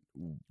then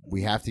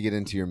we have to get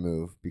into your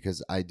move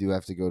because I do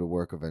have to go to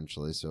work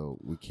eventually, so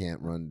we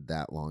can't run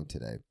that long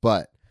today.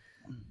 But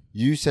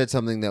you said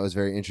something that was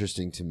very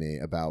interesting to me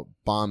about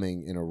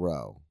bombing in a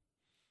row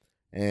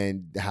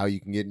and how you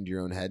can get into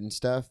your own head and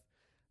stuff.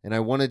 And I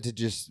wanted to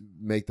just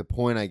make the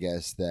point, I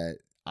guess, that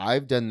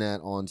I've done that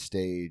on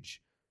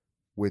stage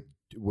with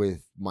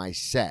my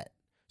set.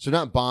 So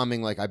not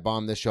bombing like I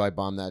bombed this show, I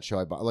bombed that show,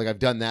 like I've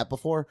done that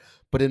before.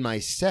 But in my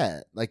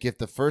set, like if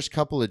the first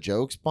couple of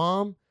jokes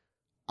bomb,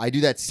 I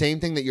do that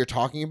same thing that you're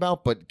talking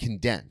about, but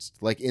condensed,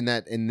 like in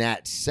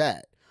that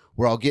set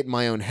where I'll get in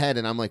my own head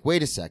and I'm like,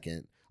 wait a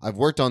second, I've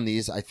worked on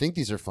these. I think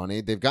these are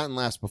funny. They've gotten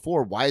laughs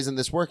before. Why isn't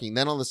this working?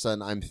 Then all of a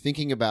sudden I'm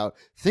thinking about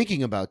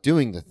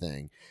doing the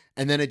thing,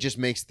 and then it just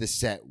makes the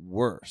set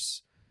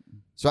worse.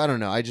 So I don't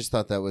know. I just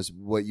thought that was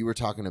what you were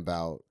talking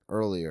about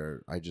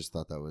earlier. I just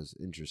thought that was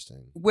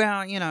interesting.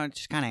 Well,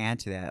 just kind of add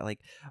to that. Like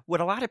what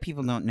a lot of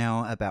people don't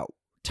know about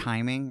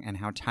timing and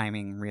how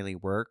timing really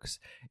works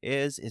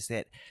is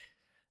that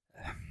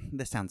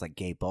this sounds like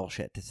gay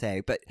bullshit to say,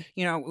 but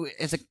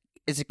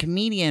as a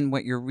comedian,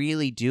 what you're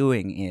really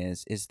doing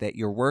is that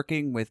you're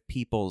working with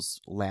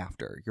people's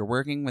laughter. You're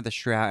working with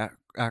a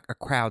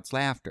crowd's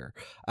laughter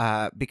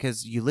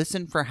because you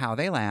listen for how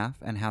they laugh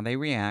and how they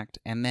react,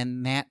 and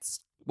then that's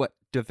what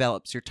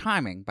develops your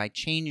timing. By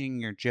changing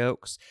your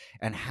jokes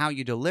and how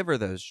you deliver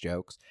those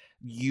jokes,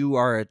 you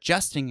are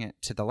adjusting it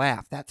to the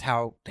laugh. That's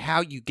how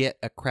you get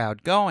a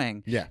crowd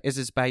going. Yeah.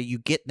 Is by you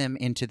get them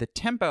into the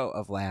tempo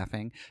of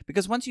laughing,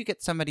 because once you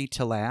get somebody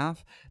to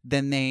laugh,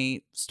 then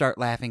they start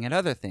laughing at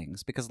other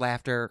things because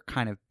laughter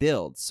kind of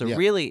builds. So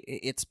really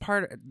it's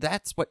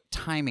that's what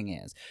timing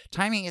is.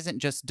 Timing isn't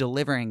just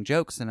delivering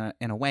jokes in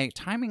a way.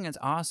 Timing is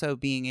also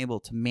being able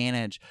to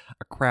manage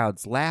a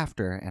crowd's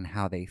laughter and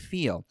how they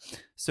feel.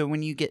 So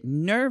when you get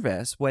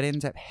nervous, what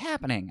ends up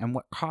happening and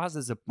what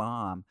causes a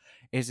bomb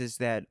is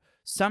that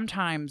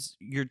sometimes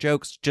your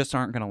jokes just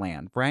aren't going to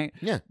land, right?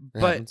 Yeah.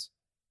 But happens.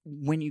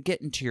 when you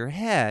get into your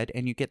head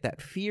and you get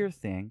that fear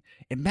thing,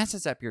 it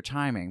messes up your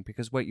timing,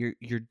 because what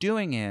you're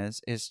doing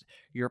is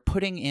you're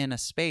putting in a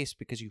space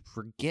because you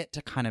forget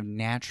to kind of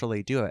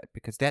naturally do it,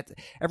 because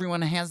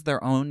everyone has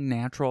their own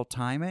natural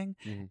timing.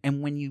 Mhm.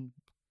 And when you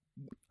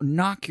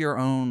knock your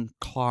own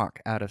clock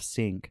out of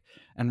sync,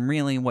 and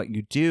really what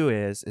you do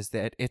is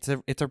that it's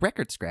a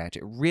record scratch.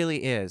 It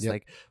really is. Yep.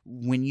 Like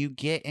when you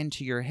get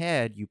into your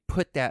head, you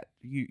put that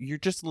you're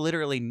just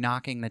literally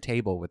knocking the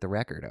table with the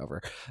record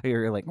over.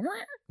 You're like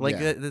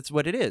Yeah. that's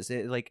what it is.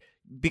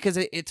 Because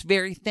it's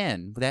very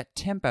thin, that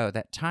tempo,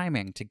 that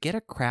timing to get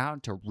a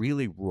crowd to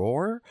really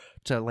roar,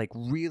 to like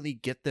really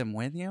get them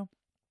with you.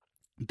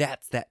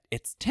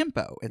 It's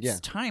tempo, it's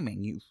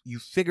timing. You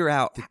figure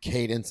out The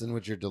cadence in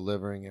which you're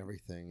delivering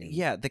everything.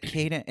 the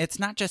cadence. It's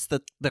not just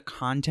the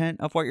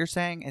content of what you're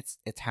saying,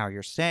 it's how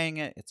you're saying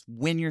it, it's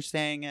when you're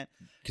saying it.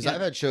 Because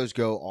I've had shows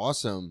go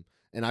awesome,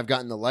 and I've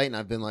gotten the light, and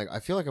I've been like, I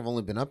feel like I've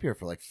only been up here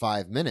for like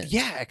 5 minutes.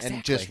 Yeah, exactly.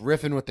 And just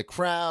riffing with the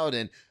crowd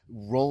and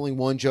rolling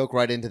one joke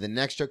right into the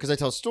next joke. Because I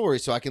tell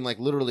stories, so I can like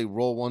literally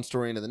roll one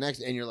story into the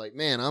next, and you're like,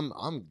 man,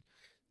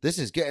 this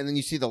is good. And then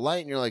you see the light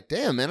and you're like,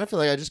 damn, man, I feel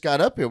like I just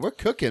got up here. We're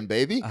cooking,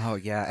 baby. Oh,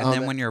 yeah. And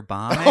then when you're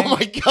bombing. Oh,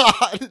 my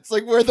God. It's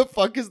like, where the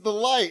fuck is the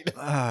light?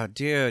 Oh,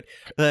 dude.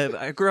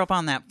 I grew up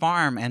on that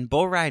farm, and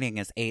bull riding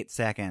is 8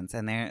 seconds.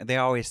 And they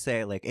always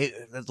say, like,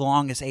 the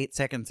longest 8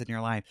 seconds in your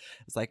life.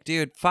 It's like,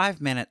 dude,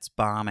 5 minutes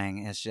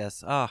bombing is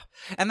just,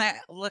 And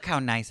look how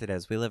nice it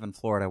is. We live in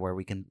Florida where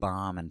we can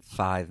bomb in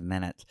 5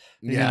 minutes.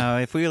 Yeah.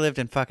 If we lived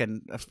in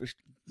fucking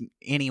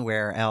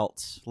anywhere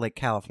else, like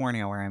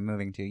California where I'm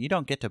moving to, you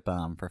don't get to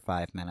bomb for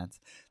 5 minutes.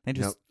 They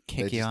just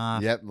kick you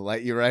off. Yep,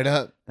 light you right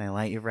up. They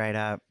light you right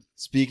up.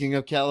 Speaking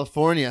of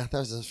California, that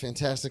was a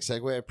fantastic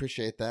segue. I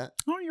appreciate that.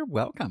 Oh, you're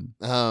welcome.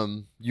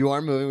 You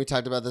are moving. We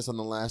talked about this on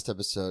the last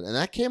episode, and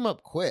that came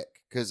up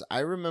quick because I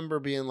remember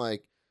being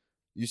like,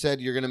 you said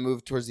you're going to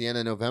move towards the end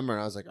of November,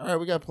 and I was like, all right,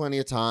 we got plenty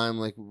of time.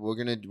 Like, we're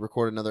going to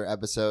record another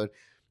episode.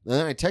 And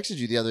then I texted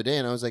you the other day,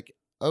 and I was like,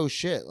 oh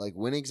shit, like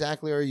when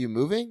exactly are you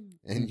moving?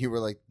 And you were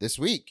like, this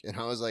week. And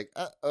I was like,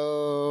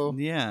 uh-oh.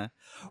 Yeah.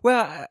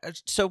 Well,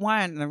 so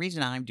the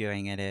reason I'm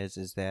doing it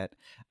is that,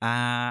 when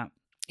I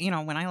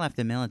left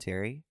the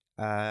military,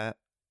 I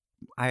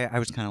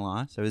was kind of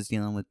lost. I was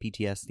dealing with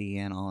PTSD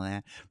and all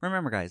that.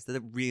 Remember, guys, the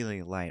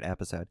really light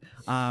episode.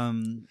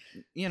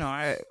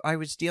 I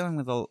was dealing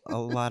with a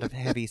lot of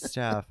heavy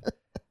stuff.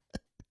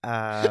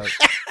 I'm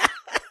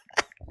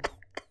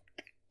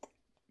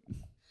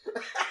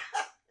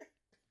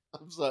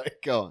sorry.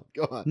 Go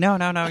on.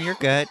 No, you're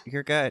good.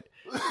 You're good.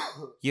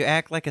 You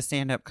act like a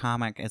stand-up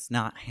comic is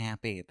not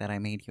happy that I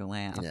made you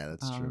laugh. Yeah,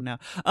 that's true. No.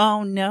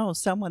 Oh no,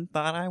 someone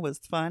thought I was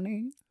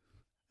funny.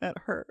 That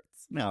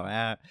hurts. No,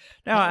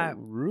 How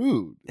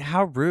rude.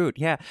 how rude.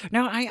 Yeah.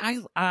 No,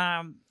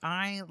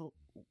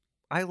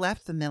 I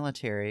left the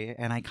military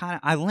and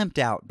I limped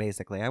out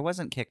basically. I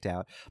wasn't kicked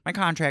out. My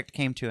contract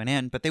came to an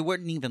end, but they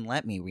wouldn't even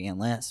let me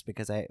re-enlist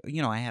because I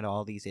had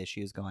all these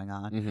issues going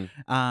on.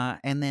 Mm-hmm.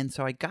 And then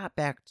so I got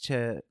back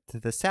to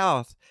the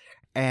South,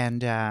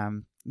 and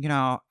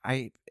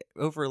I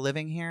over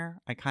living here,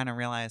 I kind of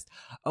realized,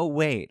 oh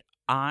wait,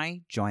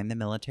 I joined the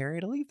military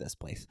to leave this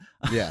place.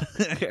 Yeah.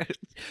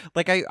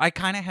 Like I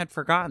kind of had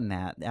forgotten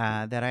that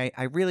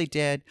I really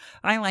did.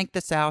 I like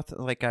the South,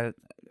 like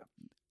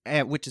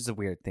which is a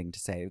weird thing to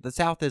say. The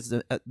South is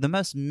the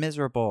most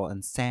miserable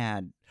and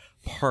sad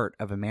part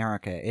of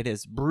America. It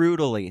is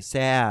brutally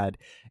sad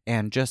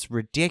and just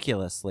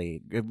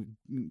ridiculously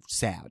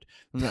sad.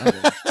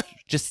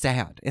 Just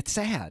sad. It's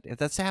sad.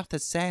 The South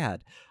is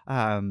sad.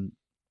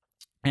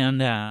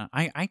 And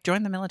I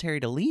joined the military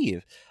to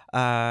leave.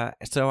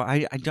 So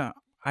I don't.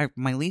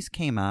 My lease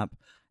came up,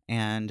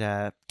 and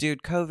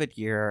dude, COVID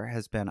year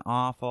has been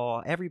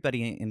awful.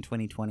 Everybody in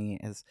 2020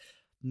 is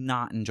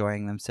not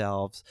enjoying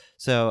themselves.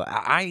 So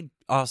I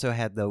also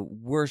had the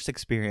worst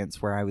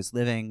experience where I was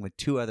living with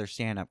two other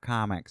stand-up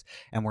comics,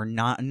 and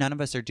none of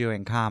us are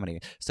doing comedy.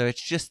 So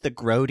it's just the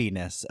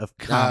grody-ness of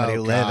comedy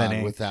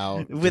living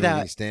without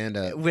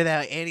stand-up.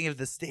 Without any of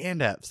the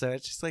stand-up. So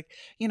it's just like,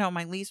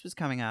 my lease was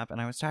coming up, and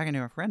I was talking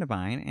to a friend of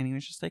mine, and he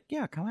was just like,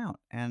 yeah, come out.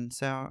 And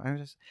so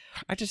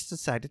I just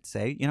decided to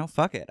say,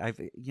 fuck it.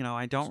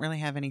 I don't really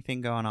have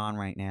anything going on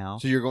right now.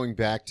 So you're going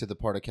back to the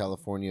part of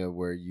California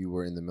where you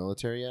were in the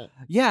military yet?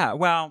 Yeah,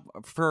 well,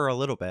 for a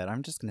little bit.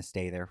 I'm just going to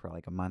stay there for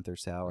like a month or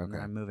so, and then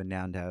Okay. I'm moving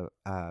down to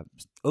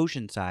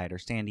Oceanside or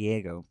San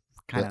Diego.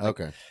 Kind of.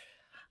 Okay.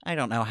 I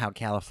don't know how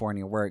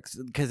California works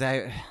because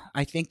I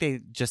think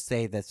they just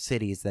say that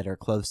cities that are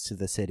close to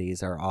the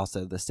cities are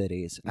also the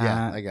cities.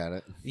 Yeah, I got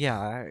it.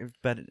 Yeah,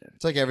 but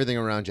It's like everything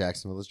around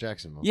Jacksonville is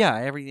Jacksonville. yeah,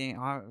 everything.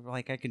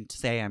 Like I can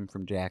say I'm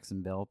from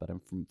Jacksonville, but I'm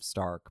from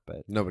Stark.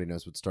 But Nobody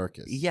knows what Stark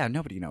is. yeah,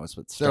 nobody knows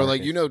what Stark So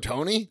like, is.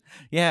 Tony?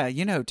 Yeah,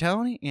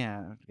 Tony.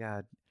 Yeah,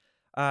 God.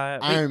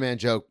 Iron Man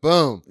joke.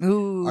 Boom.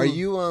 Ooh. Are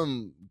you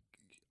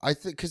I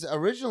think because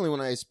originally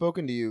when I had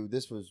spoken to you,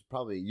 this was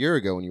probably a year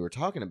ago when you were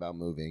talking about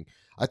moving.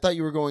 I thought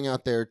you were going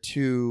out there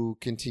to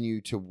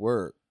continue to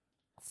work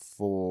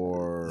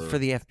for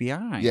the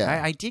FBI?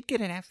 Yeah. I did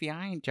get an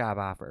FBI job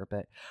offer,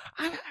 but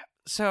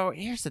so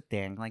here's the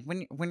thing: like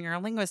when you're a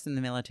linguist in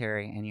the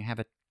military and you have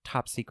a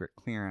top secret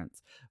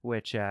clearance,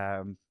 which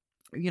I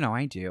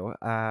do.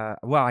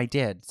 Well, I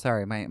did.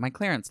 Sorry, my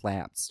clearance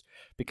lapsed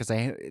because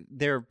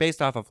they're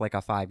based off of like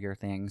a 5-year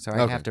thing, so I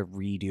Okay. have to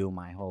redo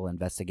my whole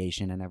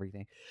investigation and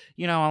everything.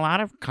 A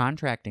lot of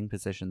contracting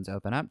positions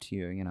open up to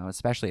you.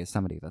 Especially as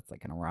somebody that's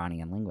like an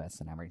Iranian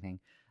linguist and everything.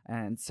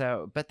 And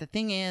so, but the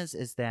thing is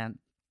that,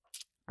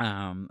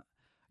 have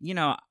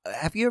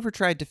you ever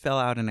tried to fill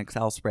out an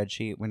Excel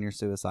spreadsheet when you're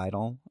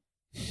suicidal?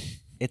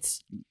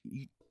 It's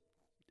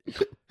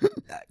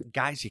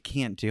guys, you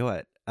can't do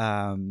it.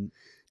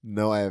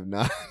 No, I have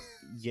not.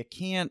 You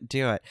can't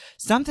do it.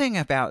 Something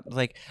about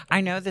like I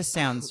know this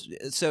sounds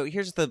so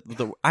here's the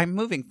I'm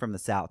moving from the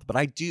South, but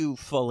I do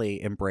fully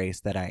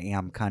embrace that I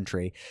am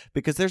country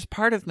because there's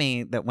part of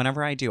me that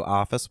whenever I do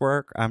office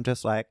work, I'm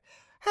just like,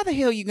 how the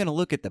hell are you going to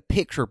look at the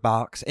picture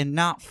box and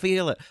not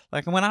feel it?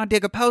 Like when I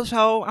dig a post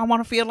hole, I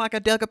want to feel like I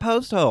dug a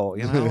post hole,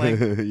 like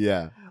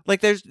Yeah. like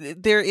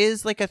there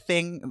is like a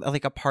thing,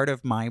 like a part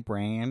of my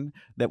brain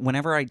that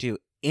whenever I do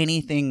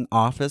anything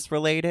office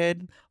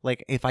related,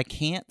 like if I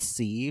can't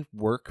see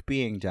work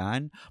being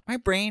done, my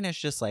brain is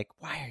just like,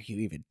 why are you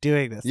even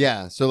doing this?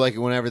 Yeah. So like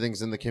when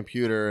everything's in the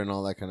computer and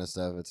all that kind of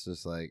stuff, it's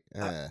just like,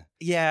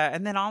 Yeah,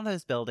 and then all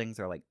those buildings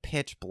are like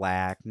pitch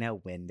black, no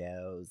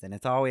windows, and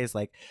it's always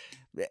like,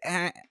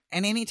 and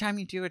anytime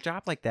you do a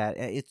job like that,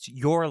 it's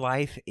your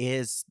life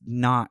is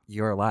not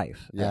your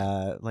life.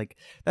 Yeah. Like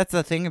that's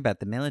the thing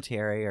about the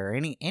military or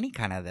any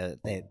kind of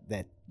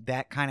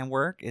that kind of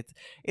work.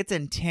 It's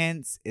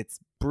intense, it's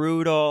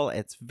brutal,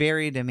 it's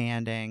very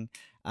demanding.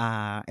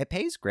 It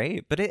pays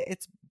great, but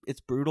it's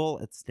brutal,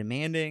 it's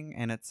demanding,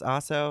 and it's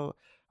also.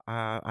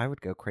 I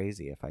would go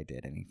crazy if I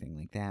did anything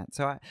like that.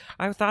 So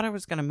I thought I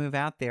was going to move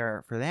out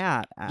there for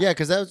that. Yeah,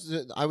 because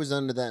I was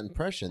under that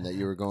impression that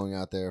you were going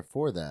out there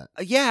for that.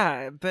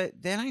 Yeah, but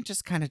then I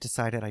just kind of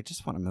decided I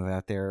just want to move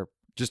out there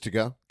Just to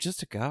go? just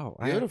to go.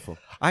 Beautiful.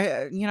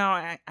 I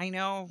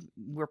know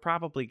we're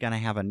probably going to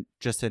have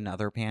just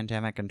another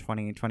pandemic in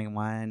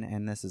 2021,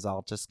 and this is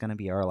all just going to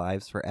be our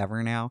lives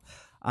forever now.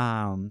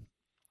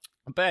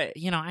 But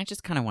I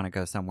just kind of want to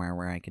go somewhere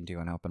where I can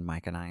do an open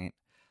mic a night.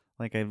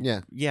 Like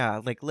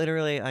like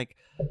literally, like,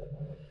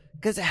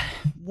 because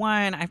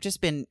one,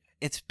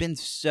 it's been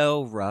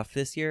so rough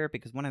this year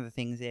because one of the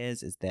things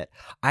is that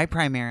I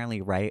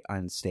primarily write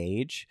on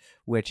stage,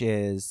 which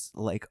is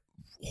like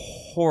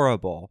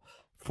horrible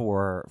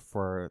for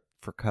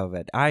for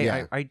COVID.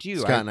 Yeah. I do.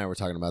 Scott and I were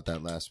talking about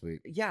that last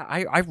week. Yeah,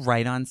 I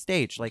write on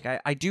stage. Like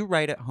I do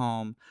write at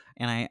home,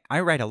 and I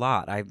write a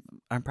lot.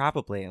 I'm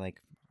probably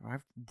like I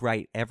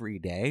write every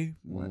day,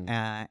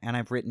 and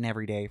I've written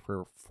every day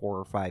for 4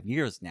 or 5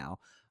 years now.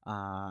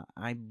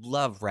 I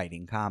love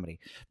writing comedy,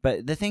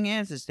 but the thing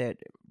is that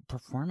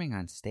performing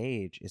on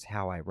stage is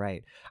how I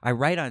write. I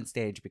write on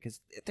stage because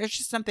there's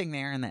just something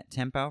there in that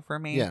tempo for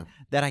me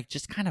that I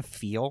just kind of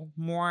feel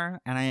more,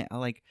 and I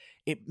like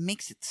it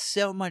makes it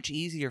so much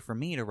easier for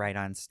me to write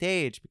on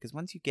stage because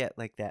once you get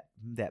like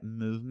that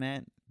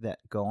movement, that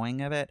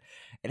going of it,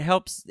 it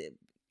helps.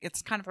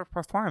 It's kind of a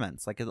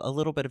performance, like a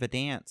little bit of a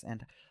dance,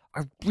 and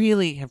I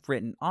really have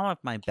written all of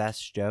my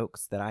best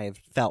jokes that I have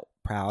felt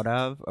proud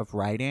of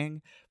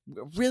writing.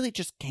 Really,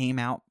 just came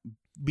out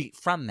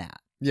from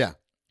that. Yeah.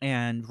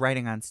 And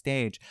writing on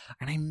stage,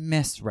 and I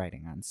miss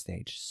writing on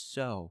stage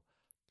so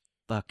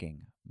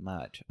fucking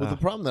much. Well, the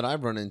problem that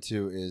I've run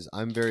into is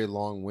I'm very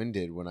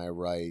long-winded when I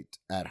write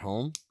at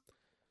home,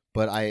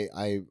 but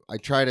I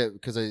try to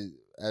because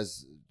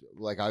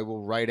I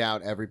will write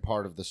out every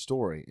part of the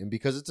story, and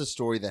because it's a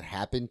story that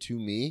happened to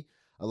me,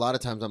 a lot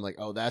of times I'm like,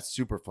 oh, that's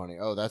super funny.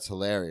 Oh, that's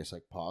hilarious.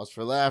 Like, pause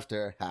for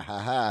laughter. Ha ha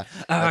ha.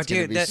 That's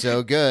gonna be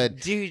so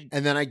good, dude.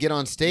 And then I get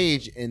on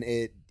stage and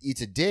it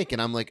eats a dick,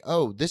 and I'm like,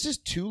 oh, this is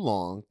too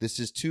long. This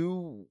is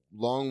too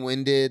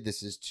long-winded.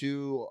 This is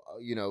too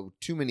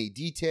too many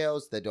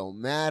details that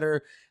don't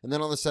matter. And then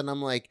all of a sudden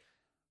I'm like,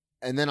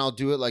 and then I'll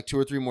do it like 2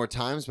 or 3 more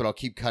times, but I'll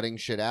keep cutting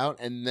shit out.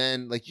 And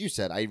then, like you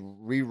said, I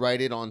rewrite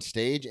it on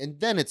stage, and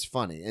then it's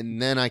funny, and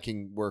then I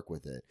can work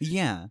with it.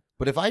 Yeah.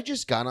 But if I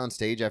just got on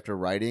stage after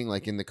writing,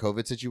 like in the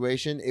COVID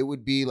situation, it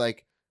would be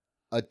like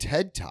a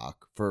TED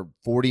Talk for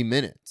 40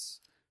 minutes.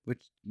 Which,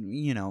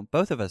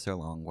 both of us are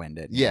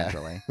long-winded, yeah.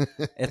 naturally.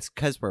 It's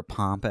because we're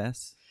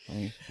pompous.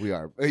 We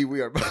are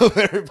both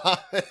very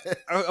pompous.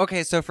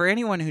 Okay, so for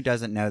anyone who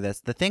doesn't know this,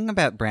 the thing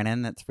about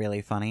Brennan that's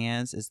really funny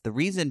is the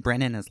reason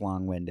Brennan is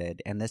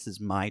long-winded, and this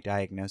is my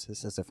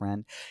diagnosis as a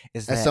friend,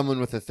 is that... As someone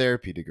with a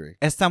therapy degree.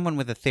 As someone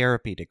with a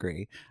therapy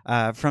degree,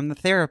 from the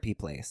therapy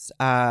place.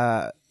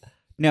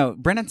 No,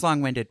 Brennan's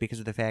long-winded because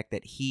of the fact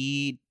that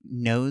he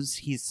knows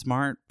he's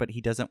smart, but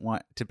he doesn't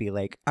want to be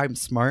like, I'm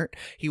smart.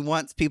 He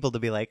wants people to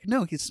be like,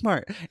 no, he's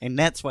smart. And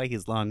that's why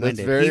he's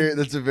long-winded.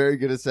 That's a very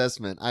good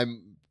assessment. I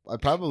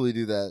probably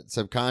do that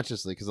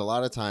subconsciously because a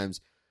lot of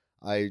times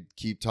I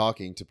keep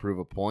talking to prove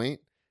a point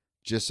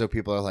just so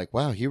people are like,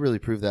 wow, he really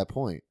proved that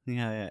point.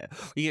 Yeah.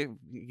 You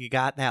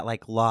got that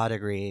like law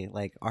degree,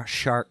 like our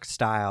shark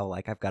style,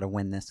 like I've got to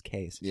win this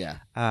case. Yeah.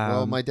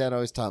 Well, my dad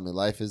always taught me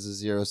life is a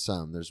zero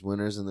sum. There's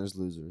winners and there's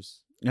losers.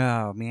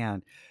 Oh,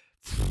 man.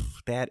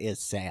 That is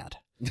sad.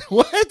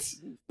 What?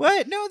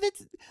 No,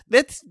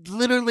 that's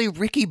literally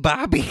Ricky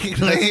Bobby.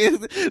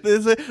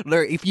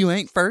 If you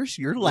ain't first,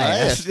 you're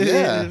last.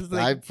 Yeah,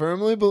 I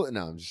firmly believe.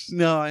 No, I'm just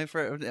no.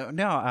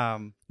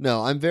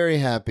 I'm very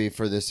happy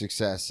for the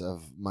success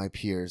of my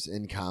peers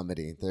in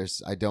comedy.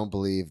 I don't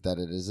believe that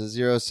it is a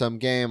zero-sum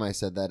game. I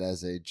said that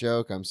as a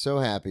joke. I'm so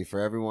happy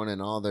for everyone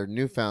and all their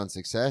newfound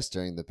success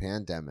during the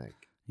pandemic.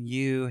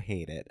 You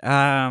hate it.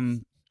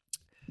 Don't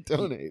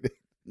hate it.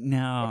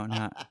 No.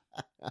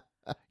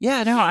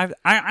 Yeah, no,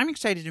 I'm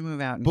excited to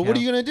move out. But what are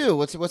you gonna do?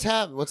 What's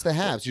the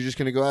haves? You're just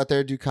gonna go out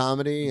there, do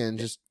comedy, and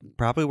just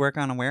probably work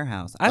on a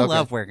warehouse. I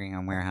love working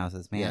on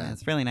warehouses, man. Yeah.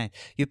 It's really nice.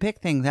 You pick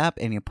things up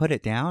and you put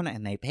it down,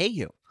 and they pay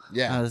you.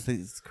 Yeah,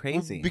 it's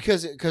crazy. Well,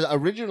 because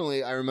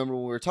originally, I remember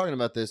when we were talking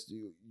about this,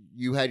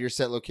 you had your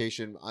set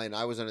location, and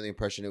I was under the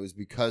impression it was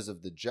because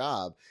of the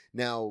job.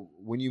 Now,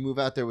 when you move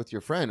out there with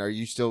your friend, are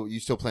you still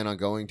plan on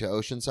going to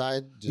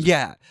Oceanside?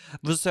 Yeah.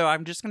 Well, so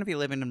I'm just going to be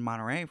living in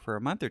Monterey for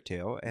a month or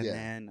two, and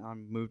then I'll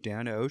move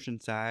down to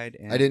Oceanside.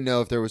 And... I didn't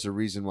know if there was a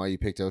reason why you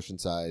picked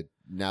Oceanside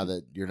now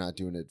that you're not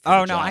doing it.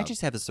 No, I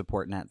just have a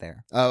support net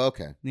there. Oh,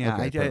 okay. Yeah,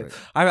 okay,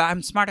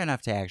 I'm smart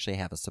enough to actually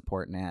have a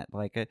support net.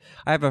 Like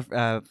I have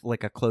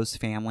a close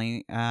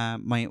family.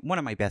 One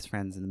of my best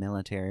friends in the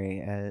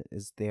military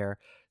is there,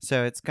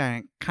 so it's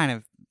kind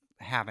of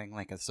having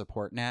like a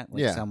support net,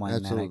 like someone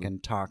absolutely. that I can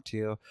talk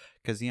to,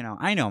 because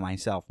I know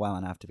myself well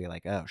enough to be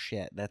like, oh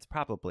shit, that's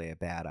probably a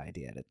bad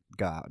idea to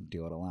go out and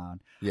do it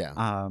alone. Yeah.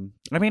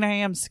 I mean, I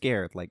am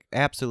scared, like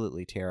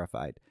absolutely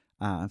terrified.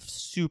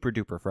 Super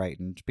duper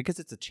frightened because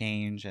it's a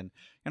change, and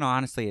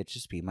honestly, it'd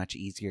just be much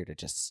easier to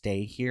just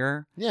stay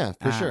here. Yeah,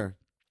 for sure.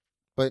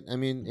 But I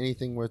mean,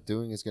 anything worth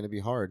doing is going to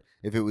be hard.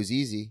 If it was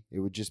easy,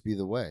 it would just be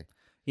the way.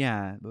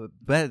 Yeah,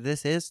 but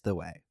this is the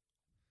way.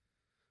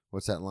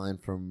 What's that line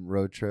from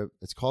Road Trip?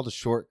 It's called a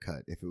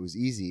shortcut. If it was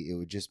easy, it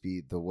would just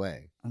be the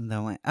way.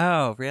 The way.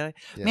 Oh, really?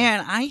 Yeah.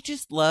 Man, I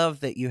just love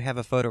that you have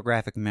a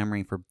photographic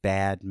memory for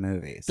bad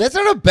movies. That's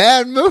not a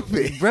bad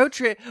movie. Road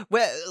Trip.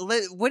 Well,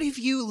 what have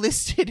you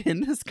listed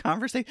in this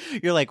conversation?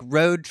 You're like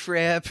Road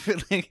Trip.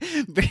 Like,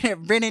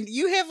 Brennan,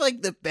 you have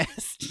like the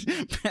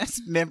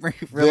best memory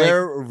for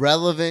They're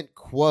relevant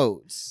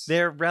quotes.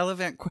 They're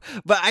relevant.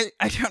 But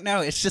I don't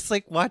know. It's just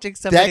like watching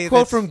somebody. That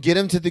quote from Get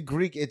Him to the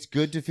Greek, it's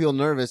good to feel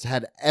nervous,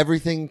 had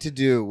everything to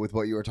do with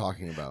what you were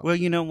talking about. Well,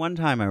 one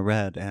time I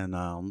read, and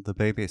the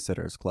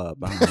babysitter's Diners Club.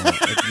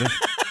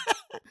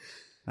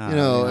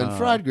 In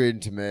fried green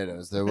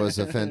tomatoes, there was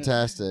a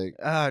fantastic.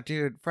 Oh,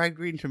 dude, fried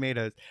green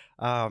tomatoes.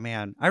 Oh,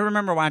 man. I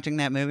remember watching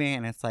that movie,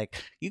 and it's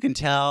like, you can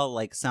tell,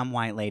 like, some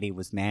white lady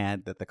was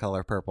mad that The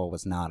Color Purple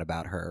was not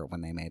about her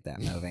when they made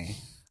that movie.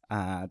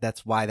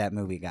 That's why that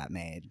movie got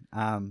made.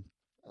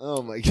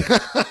 Oh, my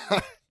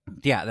God.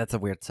 Yeah, that's a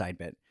weird side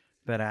bit.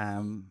 But,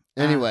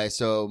 anyway,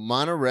 so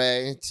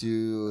Monterey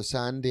to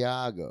San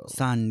Diego,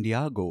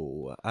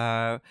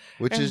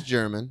 which is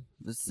German.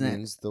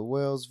 Means the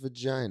whale's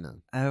vagina.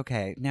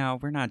 Okay, no,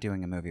 we're not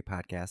doing a movie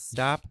podcast.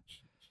 Stop.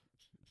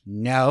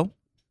 No.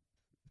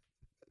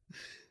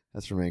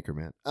 That's from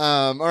Anchorman.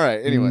 All right.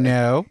 Anyway,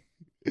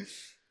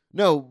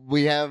 no,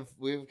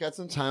 we've got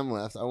some time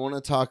left. I want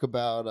to talk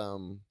about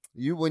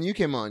you when you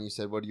came on. You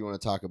said, "What do you want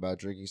to talk about?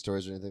 Drinking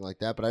stories or anything like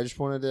that?" But I just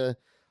wanted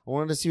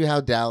to see how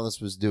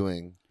Dallas was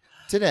doing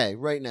today,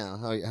 right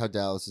now. How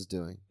Dallas is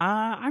doing.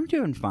 I'm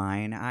doing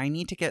fine. I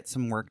need to get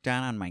some work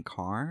done on my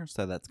car,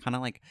 so that's kind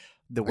of like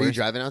the worst. Are you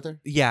driving out there?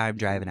 Yeah, I'm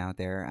driving out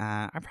there.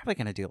 I'm probably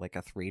gonna do like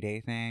a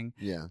 3-day thing.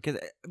 Yeah. Because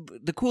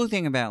the cool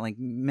thing about like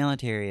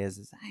military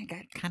is I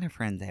got kind of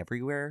friends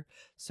everywhere,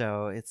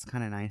 so it's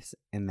kind of nice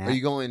in that. Are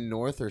you going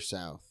north or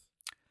south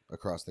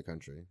across the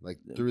country, like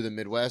through the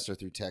Midwest or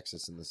through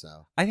Texas in the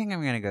South? I think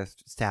I'm gonna go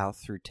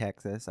south through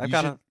Texas. I've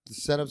got to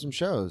set up some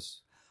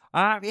shows.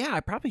 Yeah,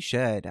 I probably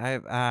should.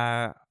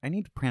 I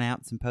need to print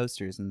out some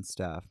posters and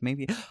stuff.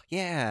 Maybe,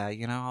 yeah,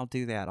 I'll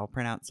do that. I'll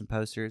print out some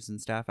posters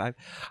and stuff.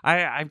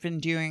 I've been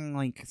doing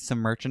like some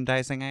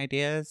merchandising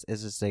ideas.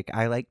 It's just like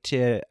I like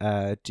to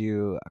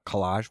do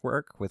collage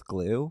work with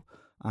glue,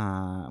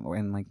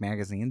 and like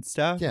magazine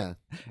stuff. Yeah,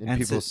 and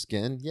people's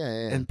skin.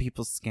 Yeah, and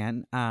people's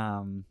skin.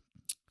 Oh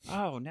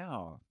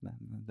no,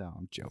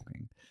 I'm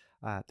joking.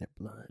 Their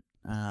blood.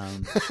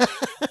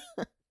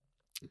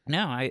 No,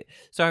 I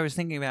was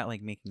thinking about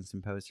like making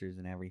some posters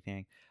and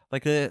everything.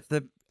 Like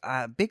the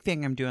big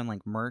thing I'm doing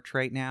like merch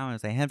right now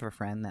is I have a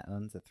friend that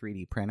owns a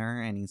 3D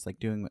printer and he's like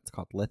doing what's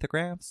called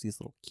lithographs, these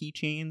little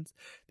keychains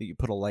that you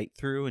put a light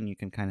through and you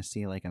can kind of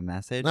see like a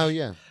message. Oh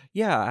yeah.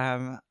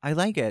 Yeah, I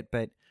like it,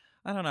 but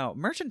I don't know.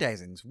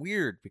 Merchandising's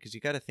weird because you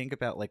got to think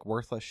about like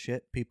worthless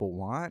shit people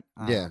want.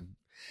 Yeah,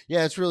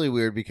 it's really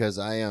weird because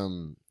I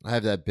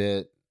have that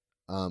bit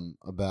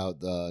about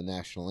the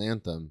national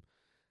anthem.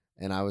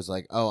 And I was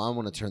like, oh, I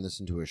want to turn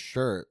this into a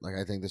shirt. Like,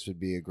 I think this would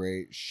be a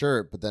great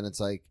shirt. But then it's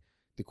like,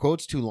 the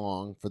quote's too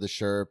long for the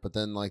shirt. But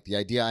then, like, the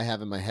idea I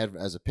have in my head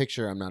as a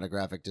picture, I'm not a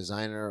graphic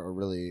designer or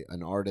really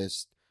an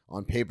artist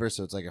on paper.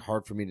 So it's, like,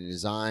 hard for me to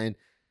design.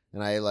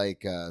 And I,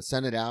 like,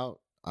 sent it out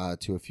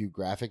to a few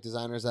graphic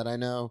designers that I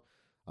know.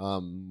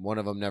 One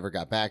of them never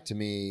got back to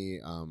me.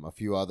 A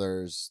few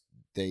others,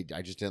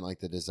 I just didn't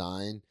like the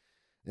design.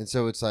 And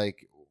so it's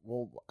like,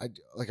 well,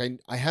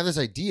 I have this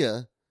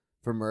idea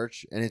for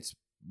merch, and it's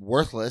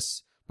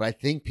worthless, but I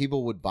think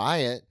people would buy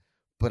it,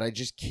 but I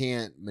just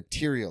can't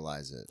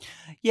materialize it.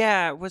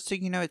 Yeah, well, so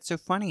it's so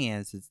funny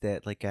is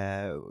that like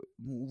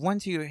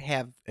once you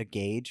have a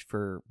gauge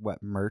for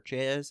what merch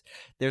is,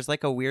 there's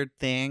like a weird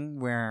thing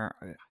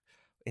where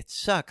it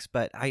sucks,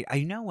 but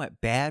I know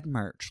what bad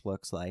merch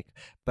looks like,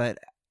 but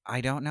I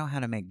don't know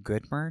how to make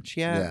good merch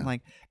yet. Yeah.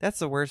 Like that's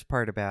the worst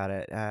part about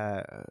it.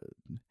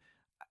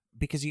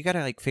 Because you got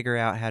to like figure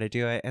out how to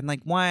do it. And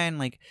like one,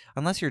 like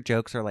unless your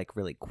jokes are like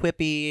really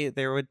quippy,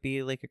 there would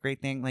be like a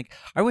great thing. Like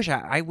I wish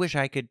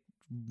I could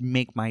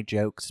make my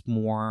jokes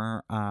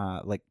more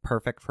like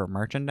perfect for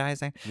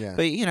merchandising. Yeah.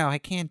 But I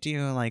can't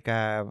do like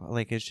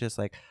it's just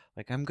like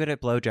I'm good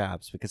at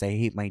blowjobs because I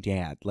hate my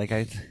dad. Like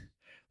I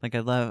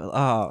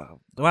love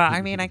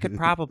I mean I could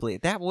probably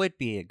that would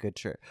be a good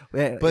shirt.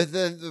 But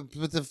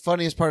the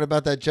funniest part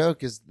about that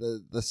joke is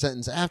the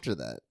sentence after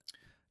that.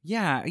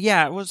 Yeah,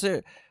 it was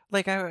a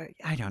like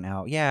I don't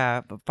know.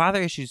 Yeah, but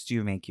father issues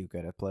do make you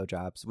good at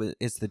blowjobs.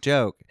 Is the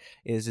joke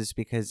is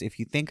because if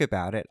you think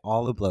about it,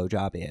 all a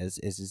blowjob is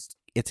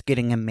it's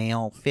getting a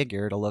male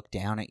figure to look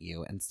down at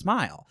you and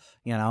smile,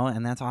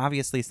 and that's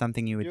obviously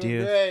something you would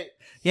do. Great.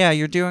 Yeah,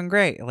 you're doing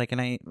great. Like, and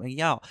I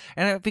yell,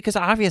 and because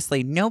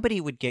obviously nobody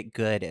would get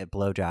good at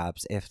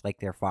blowjobs if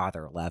like their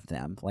father loved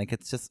them. Like,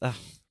 it's just.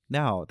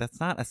 No, that's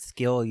not a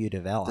skill you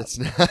develop. That's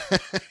not.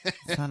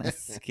 It's not a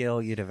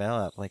skill you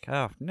develop. Like,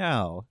 oh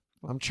no.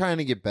 I'm trying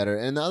to get better.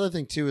 And the other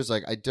thing too is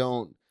like I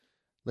don't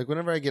like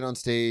whenever I get on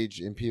stage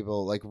and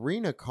people like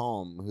Rena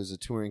Calm, who's a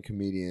touring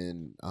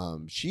comedian,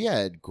 she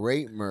had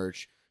great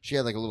merch. She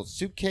had like a little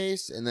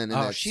suitcase, and then in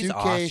that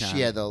suitcase awesome.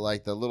 she had the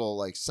little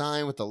like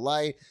sign with the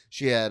light.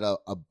 She had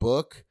a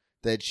book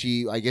that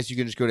I guess you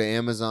can just go to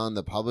Amazon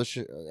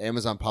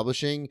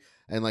Publishing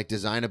and like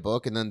design a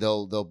book, and then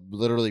they'll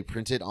literally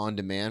print it on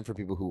demand for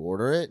people who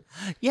order it.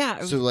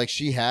 Yeah. So like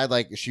she had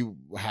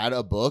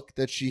a book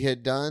that she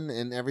had done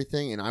and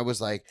everything, and I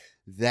was like,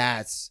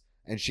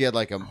 and she had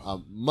like a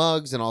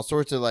mugs and all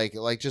sorts of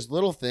like just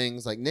little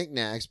things like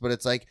knickknacks, but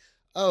it's like,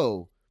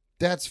 oh,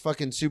 that's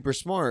fucking super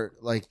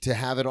smart, like to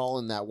have it all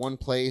in that one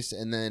place.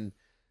 And then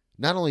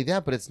not only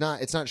that, but it's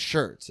not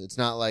shirts. It's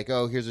not like,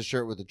 oh, here's a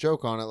shirt with a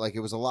joke on it. Like it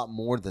was a lot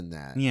more than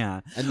that.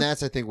 Yeah. And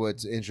that's, I think,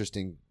 what's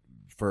interesting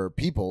for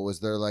people was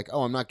they're like,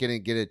 oh, I'm not going to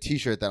get a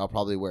T-shirt that I'll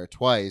probably wear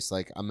twice.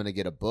 Like, I'm going to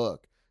get a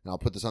book and I'll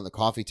put this on the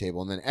coffee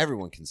table and then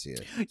everyone can see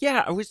it.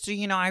 Yeah, I was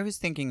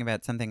thinking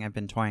about something I've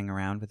been toying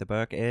around with the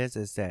book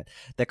is that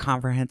the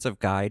Comprehensive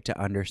Guide to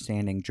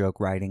Understanding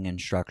Joke Writing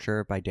and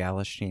Structure by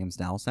Dallas James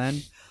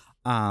Nelson.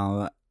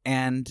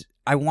 And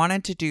I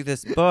wanted to do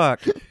this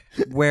book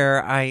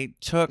where I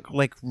took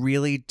like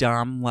really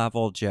dumb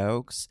level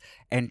jokes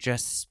and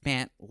just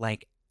spent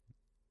like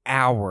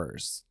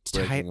hours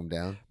Breaking them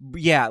down.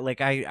 Yeah,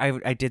 like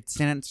I did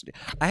sentence.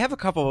 I have a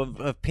couple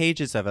of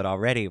pages of it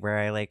already where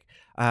I like.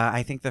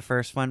 I think the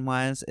first one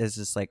is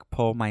just like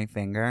pull my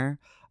finger.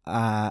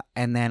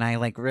 And then I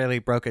like really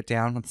broke it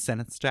down with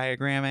sentence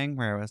diagramming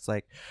where it was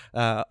like,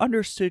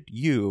 understood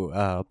you,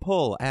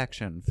 pull,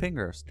 action,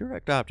 fingers,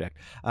 direct object,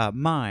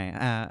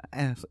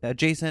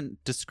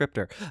 adjacent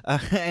descriptor.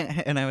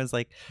 And I was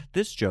like,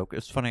 this joke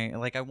is funny.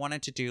 Like I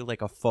wanted to do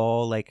like a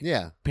full, like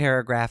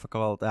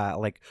paragraphical,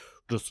 like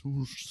just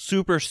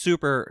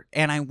super,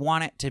 and I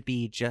want it to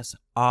be just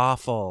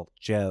awful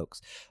jokes.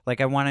 Like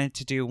I wanted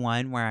to do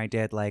one where I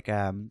did like,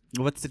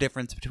 what's the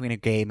difference between a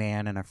gay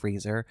man and a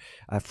freezer?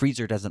 A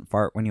freezer doesn't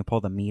fart when you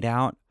pull the meat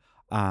out.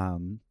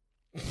 That's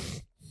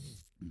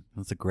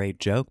a great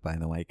joke, by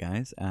the way,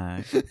 guys.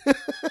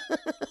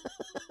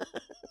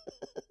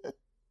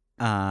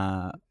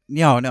 No,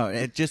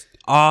 it's just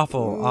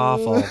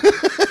awful.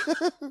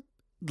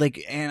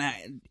 Like,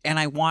 and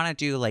I want to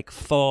do like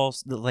full,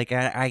 like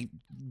I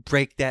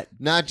break that.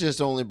 Not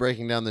just only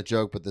breaking down the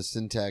joke, but the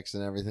syntax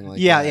and everything like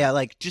that. Yeah,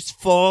 like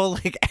just full,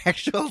 like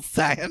actual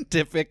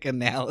scientific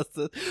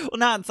analysis. Well,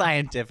 not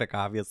scientific,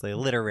 obviously,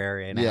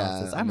 literary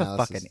analysis. I'm a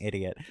fucking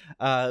idiot.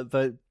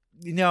 But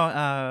no,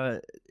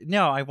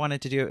 I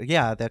wanted to do,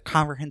 the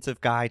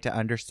Comprehensive Guide to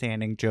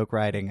Understanding Joke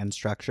Writing and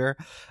Structure,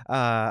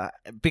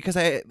 because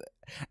I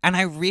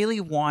really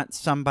want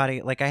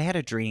somebody, like I had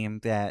a dream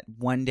that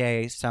one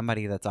day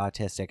somebody that's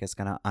autistic is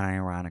going to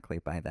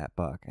unironically buy that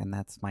book. And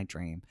that's my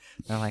dream.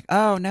 They're like,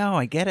 oh no,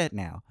 I get it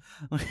now.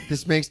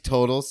 This makes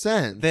total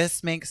sense.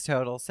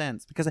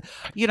 Because,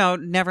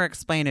 never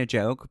explain a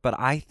joke, but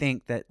I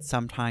think that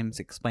sometimes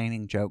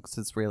explaining jokes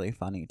is really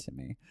funny to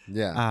me.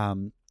 Yeah.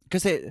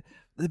 Because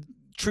the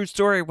true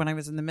story, when I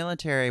was in the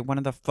military, one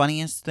of the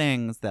funniest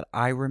things that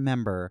I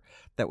remember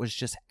that was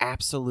just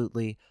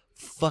absolutely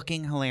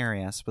fucking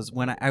hilarious was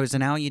when I was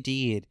in Al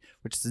Udeid,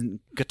 which is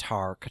in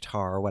Qatar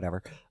or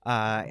whatever,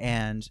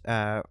 and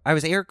I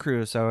was air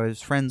crew, so I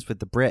was friends with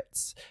the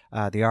Brits,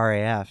 the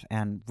RAF,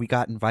 and we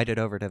got invited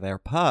over to their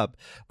pub,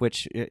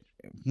 which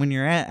when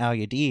you're at Al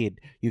Udeid,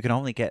 you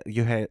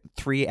had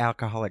 3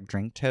 alcoholic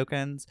drink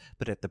tokens,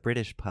 but at the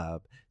British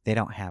pub they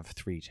don't have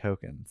 3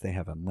 tokens, they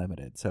have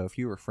unlimited. So if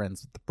you were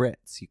friends with the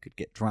Brits, you could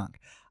get drunk.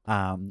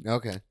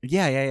 Okay.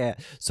 Yeah.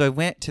 So I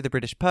went to the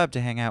British pub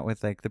to hang out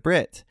with like the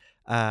Brits.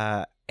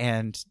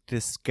 And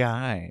this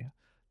guy,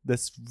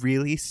 this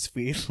really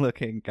sweet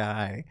looking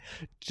guy,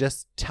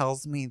 just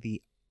tells me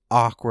the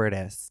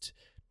awkwardest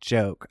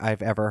joke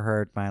I've ever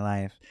heard in my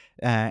life.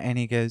 And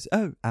he goes,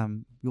 "Oh,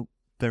 you're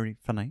very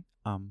funny.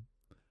 I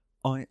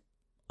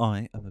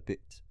am a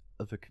bit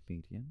of a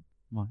comedian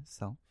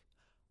myself.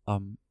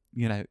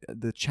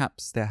 The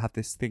chaps, they have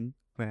this thing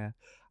where,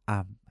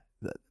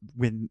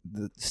 when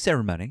the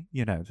ceremony,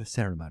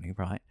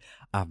 right?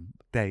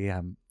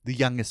 The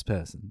youngest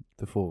person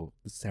before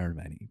the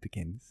ceremony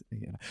begins,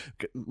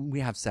 we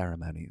have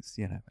ceremonies,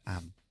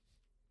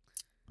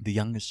 the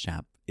youngest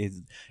chap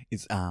is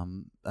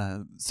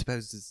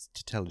supposed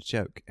to tell a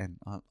joke, and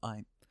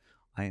I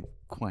am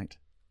quite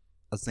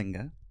a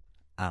singer.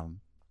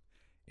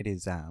 It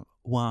is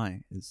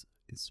why is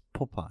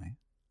Popeye,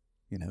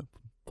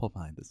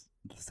 Popeye the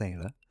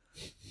sailor.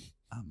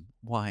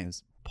 Why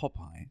is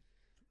Popeye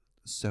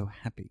so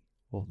happy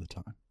all the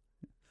time?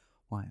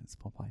 Why is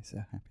Popeye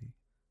so happy?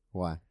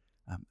 Why?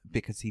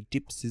 Because he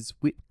dips his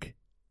wick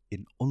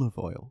in olive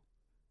oil.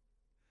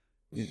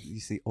 You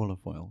see,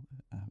 olive oil.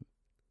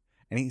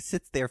 And he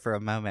sits there for a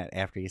moment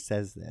after he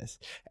says this,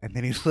 and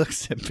then he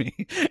looks at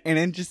me, and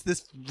in just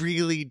this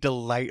really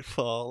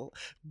delightful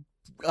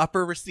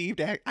upper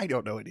received I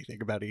don't know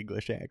anything about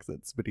English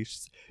accents, but he's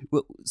just,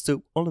 well,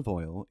 so olive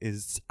oil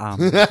is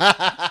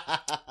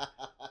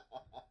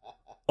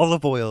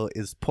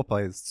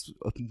Popeye's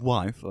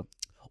wife or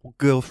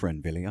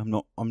girlfriend, really. I'm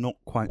not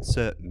quite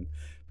certain,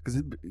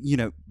 because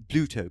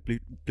Pluto.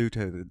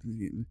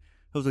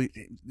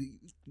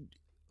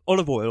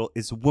 Olive oil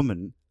is a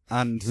woman,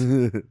 and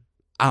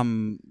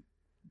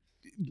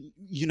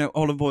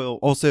olive oil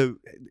also,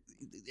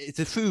 it's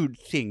a food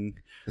thing.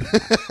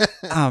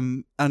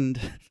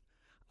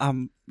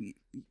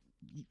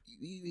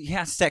 He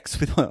has sex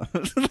with her.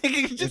 So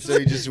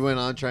he just went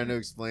on trying to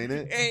explain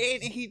it.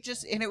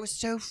 And it was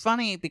so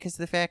funny, because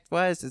the fact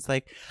was, it's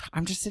like,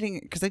 I'm just sitting,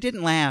 because I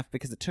didn't laugh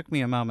because it took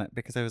me a moment,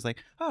 because I was like,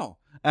 oh,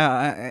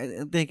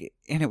 and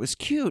it was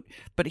cute,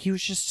 but he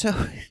was just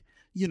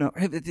you know,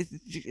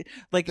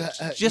 like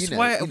just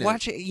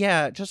watch it.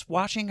 Yeah, just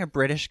watching a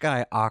British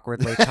guy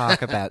awkwardly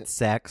talk about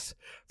sex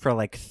for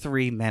like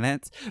 3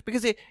 minutes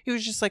because he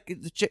was just like,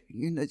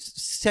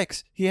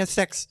 sex. He has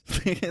sex.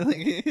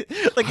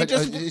 like he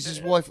just. It's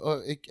his wife.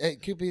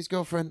 It could be his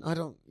girlfriend. I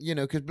don't,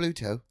 because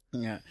Bluto.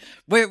 Yeah.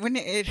 Wouldn't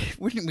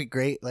it be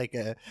great? Like,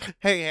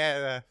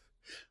 hey,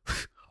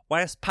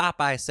 why is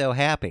Popeye so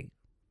happy?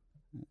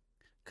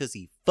 Because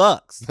he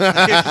fucks.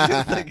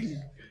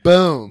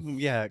 Boom.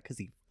 Yeah, because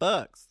he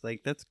fucks.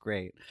 Like, that's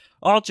great.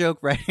 All joke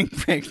writing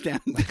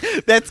breakdown.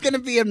 That's going to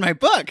be in my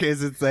book.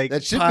 It's like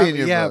that should be in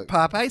your book.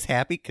 Popeye's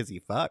happy because he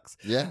fucks.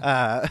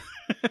 Yeah.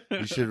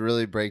 You should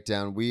really break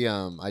down.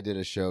 I did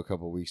a show a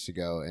couple weeks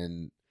ago,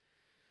 and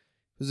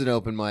it was an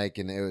open mic,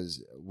 and there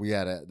was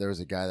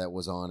a guy that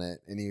was on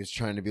it, and he was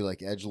trying to be like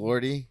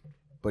edgelordy,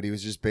 but he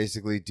was just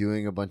basically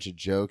doing a bunch of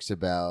jokes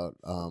about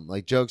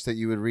like jokes that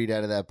you would read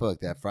out of that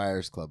book, that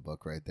Friars Club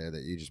book right there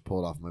that you just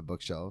pulled off my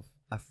bookshelf.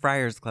 A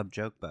Friars Club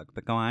joke book,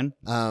 but go on.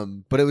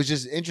 But it was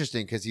just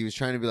interesting because he was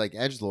trying to be like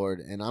edgelord,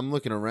 and I'm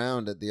looking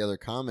around at the other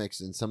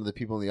comics and some of the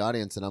people in the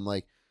audience, and I'm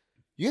like,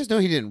 you guys know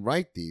he didn't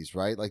write these,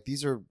 right? Like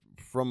these are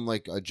from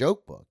like a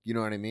joke book. You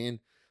know what I mean?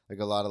 Like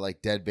a lot of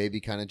like dead baby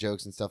kind of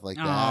jokes and stuff like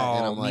that. Oh,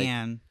 and I'm like,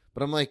 man.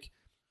 But I'm like,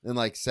 and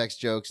like sex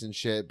jokes and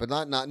shit, but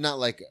not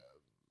like,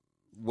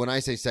 when I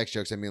say sex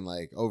jokes, I mean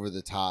like over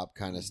the top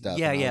kind of stuff.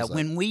 Yeah, yeah. Like,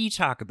 when we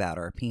talk about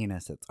our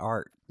penis, it's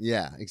art.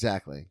 Yeah,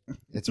 exactly.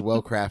 It's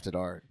well crafted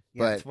art.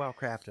 Yeah, but it's well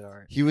crafted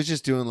art. He was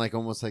just doing like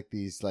almost like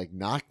these like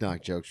knock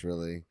jokes,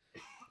 really.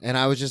 And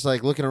I was just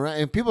like looking around,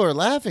 and people are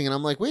laughing, and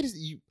I'm like, wait,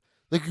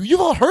 you've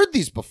all heard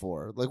these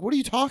before. Like, what are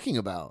you talking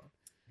about?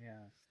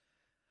 Yeah.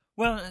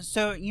 Well,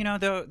 so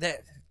though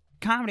that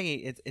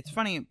comedy, it's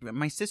funny.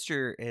 My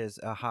sister is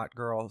a hot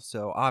girl,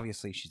 so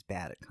obviously she's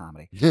bad at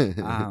comedy.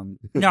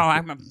 No,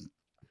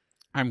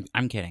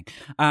 I'm kidding.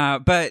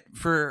 But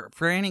for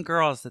any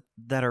girls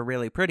that are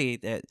really pretty,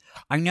 that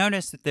I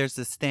noticed that there's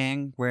this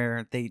thing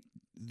where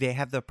they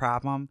have the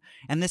problem,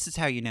 and this is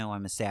how you know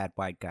I'm a sad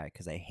white guy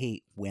because I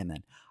hate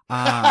women.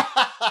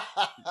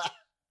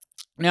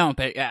 No,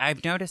 but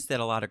I've noticed that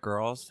a lot of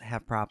girls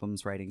have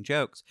problems writing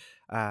jokes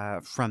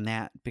from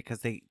that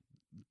because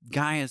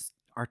guys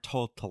are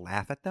told to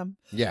laugh at them.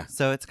 Yeah.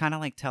 So it's kind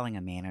of like telling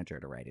a manager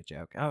to write a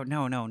joke. Oh,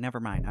 no, never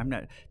mind. I'm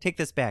not. Take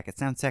this back. It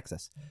sounds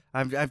sexist.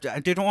 I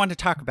didn't want to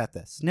talk about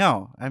this.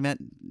 No, I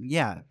meant,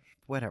 yeah,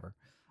 whatever.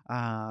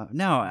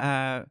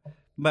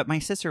 But my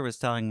sister was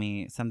telling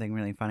me something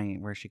really funny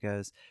where she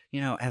goes,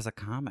 as a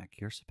comic,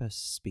 you're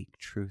supposed to speak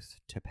truth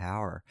to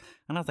power.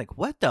 And I was like,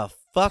 what the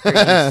fuck are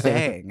you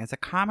saying? As a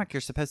comic,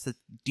 you're supposed to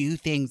do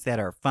things that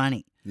are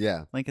funny.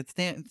 Yeah. Like it's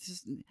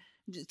just,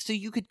 so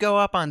you could go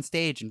up on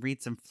stage and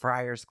read some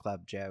Friars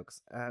Club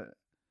jokes.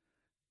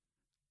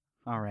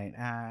 All right.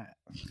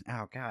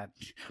 Oh, God.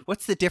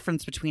 What's the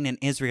difference between an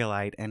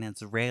Israelite and an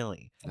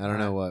Israeli? I don't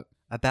know what.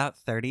 About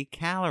 30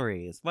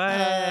 calories. What?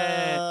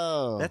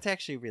 Oh. That's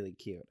actually really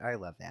cute. I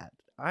love that.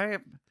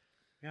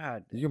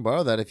 God. You can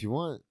borrow that if you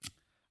want.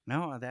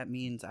 No, that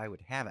means I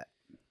would have it.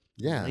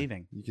 Yeah. I'm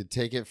leaving. You could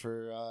take it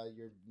for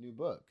your new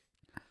book.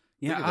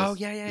 Yeah. Oh,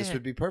 yeah. This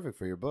would be perfect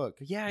for your book.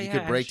 Yeah, You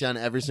could break down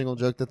every single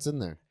joke that's in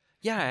there.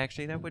 Yeah,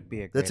 actually, that would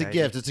be a great That's a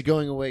idea. gift. It's a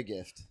going away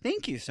gift.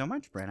 Thank you so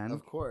much, Brennan.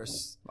 Of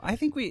course. I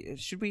think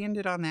should we end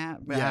it on that?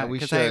 Yeah, we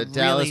should.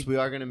 Dallas, we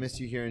are going to miss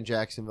you here in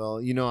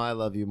Jacksonville. You know I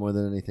love you more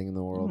than anything in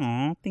the world.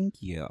 Oh,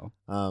 thank you.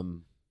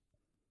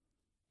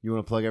 You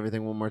want to plug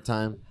everything one more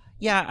time?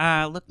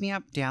 Yeah, look me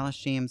up, Dallas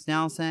James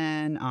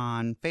Nelson,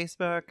 on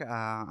Facebook.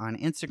 On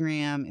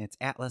Instagram, it's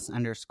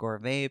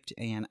Atlas_vaped.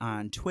 And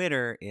on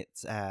Twitter,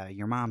 it's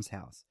Your Mom's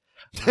House.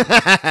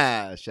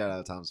 Shout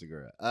out Tom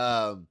Segura.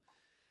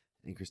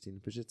 And Christina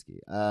Pajitsky.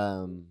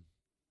 All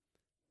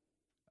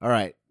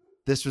right.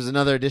 This was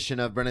another edition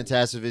of Brennan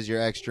Tassif is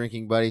your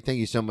ex-drinking buddy. Thank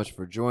you so much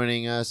for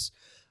joining us.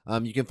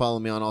 You can follow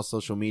me on all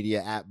social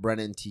media at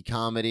Brennan T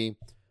Comedy.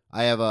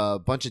 I have a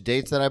bunch of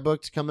dates that I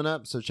booked coming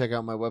up, so check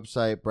out my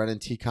website,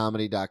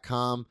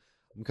 BrennanTComedy.com.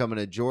 I'm coming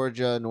to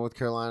Georgia, North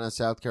Carolina,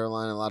 South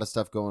Carolina, a lot of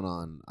stuff going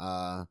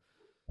on.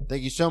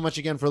 Thank you so much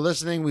again for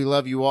listening. We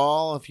love you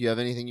all. If you have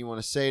anything you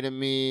want to say to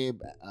me,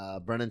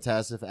 Brennan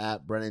Tassif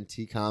at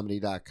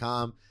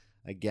BrennanTComedy.com.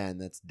 Again,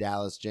 that's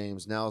Dallas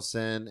James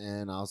Nelson,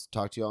 and I'll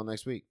talk to you all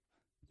next week.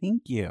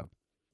 Thank you.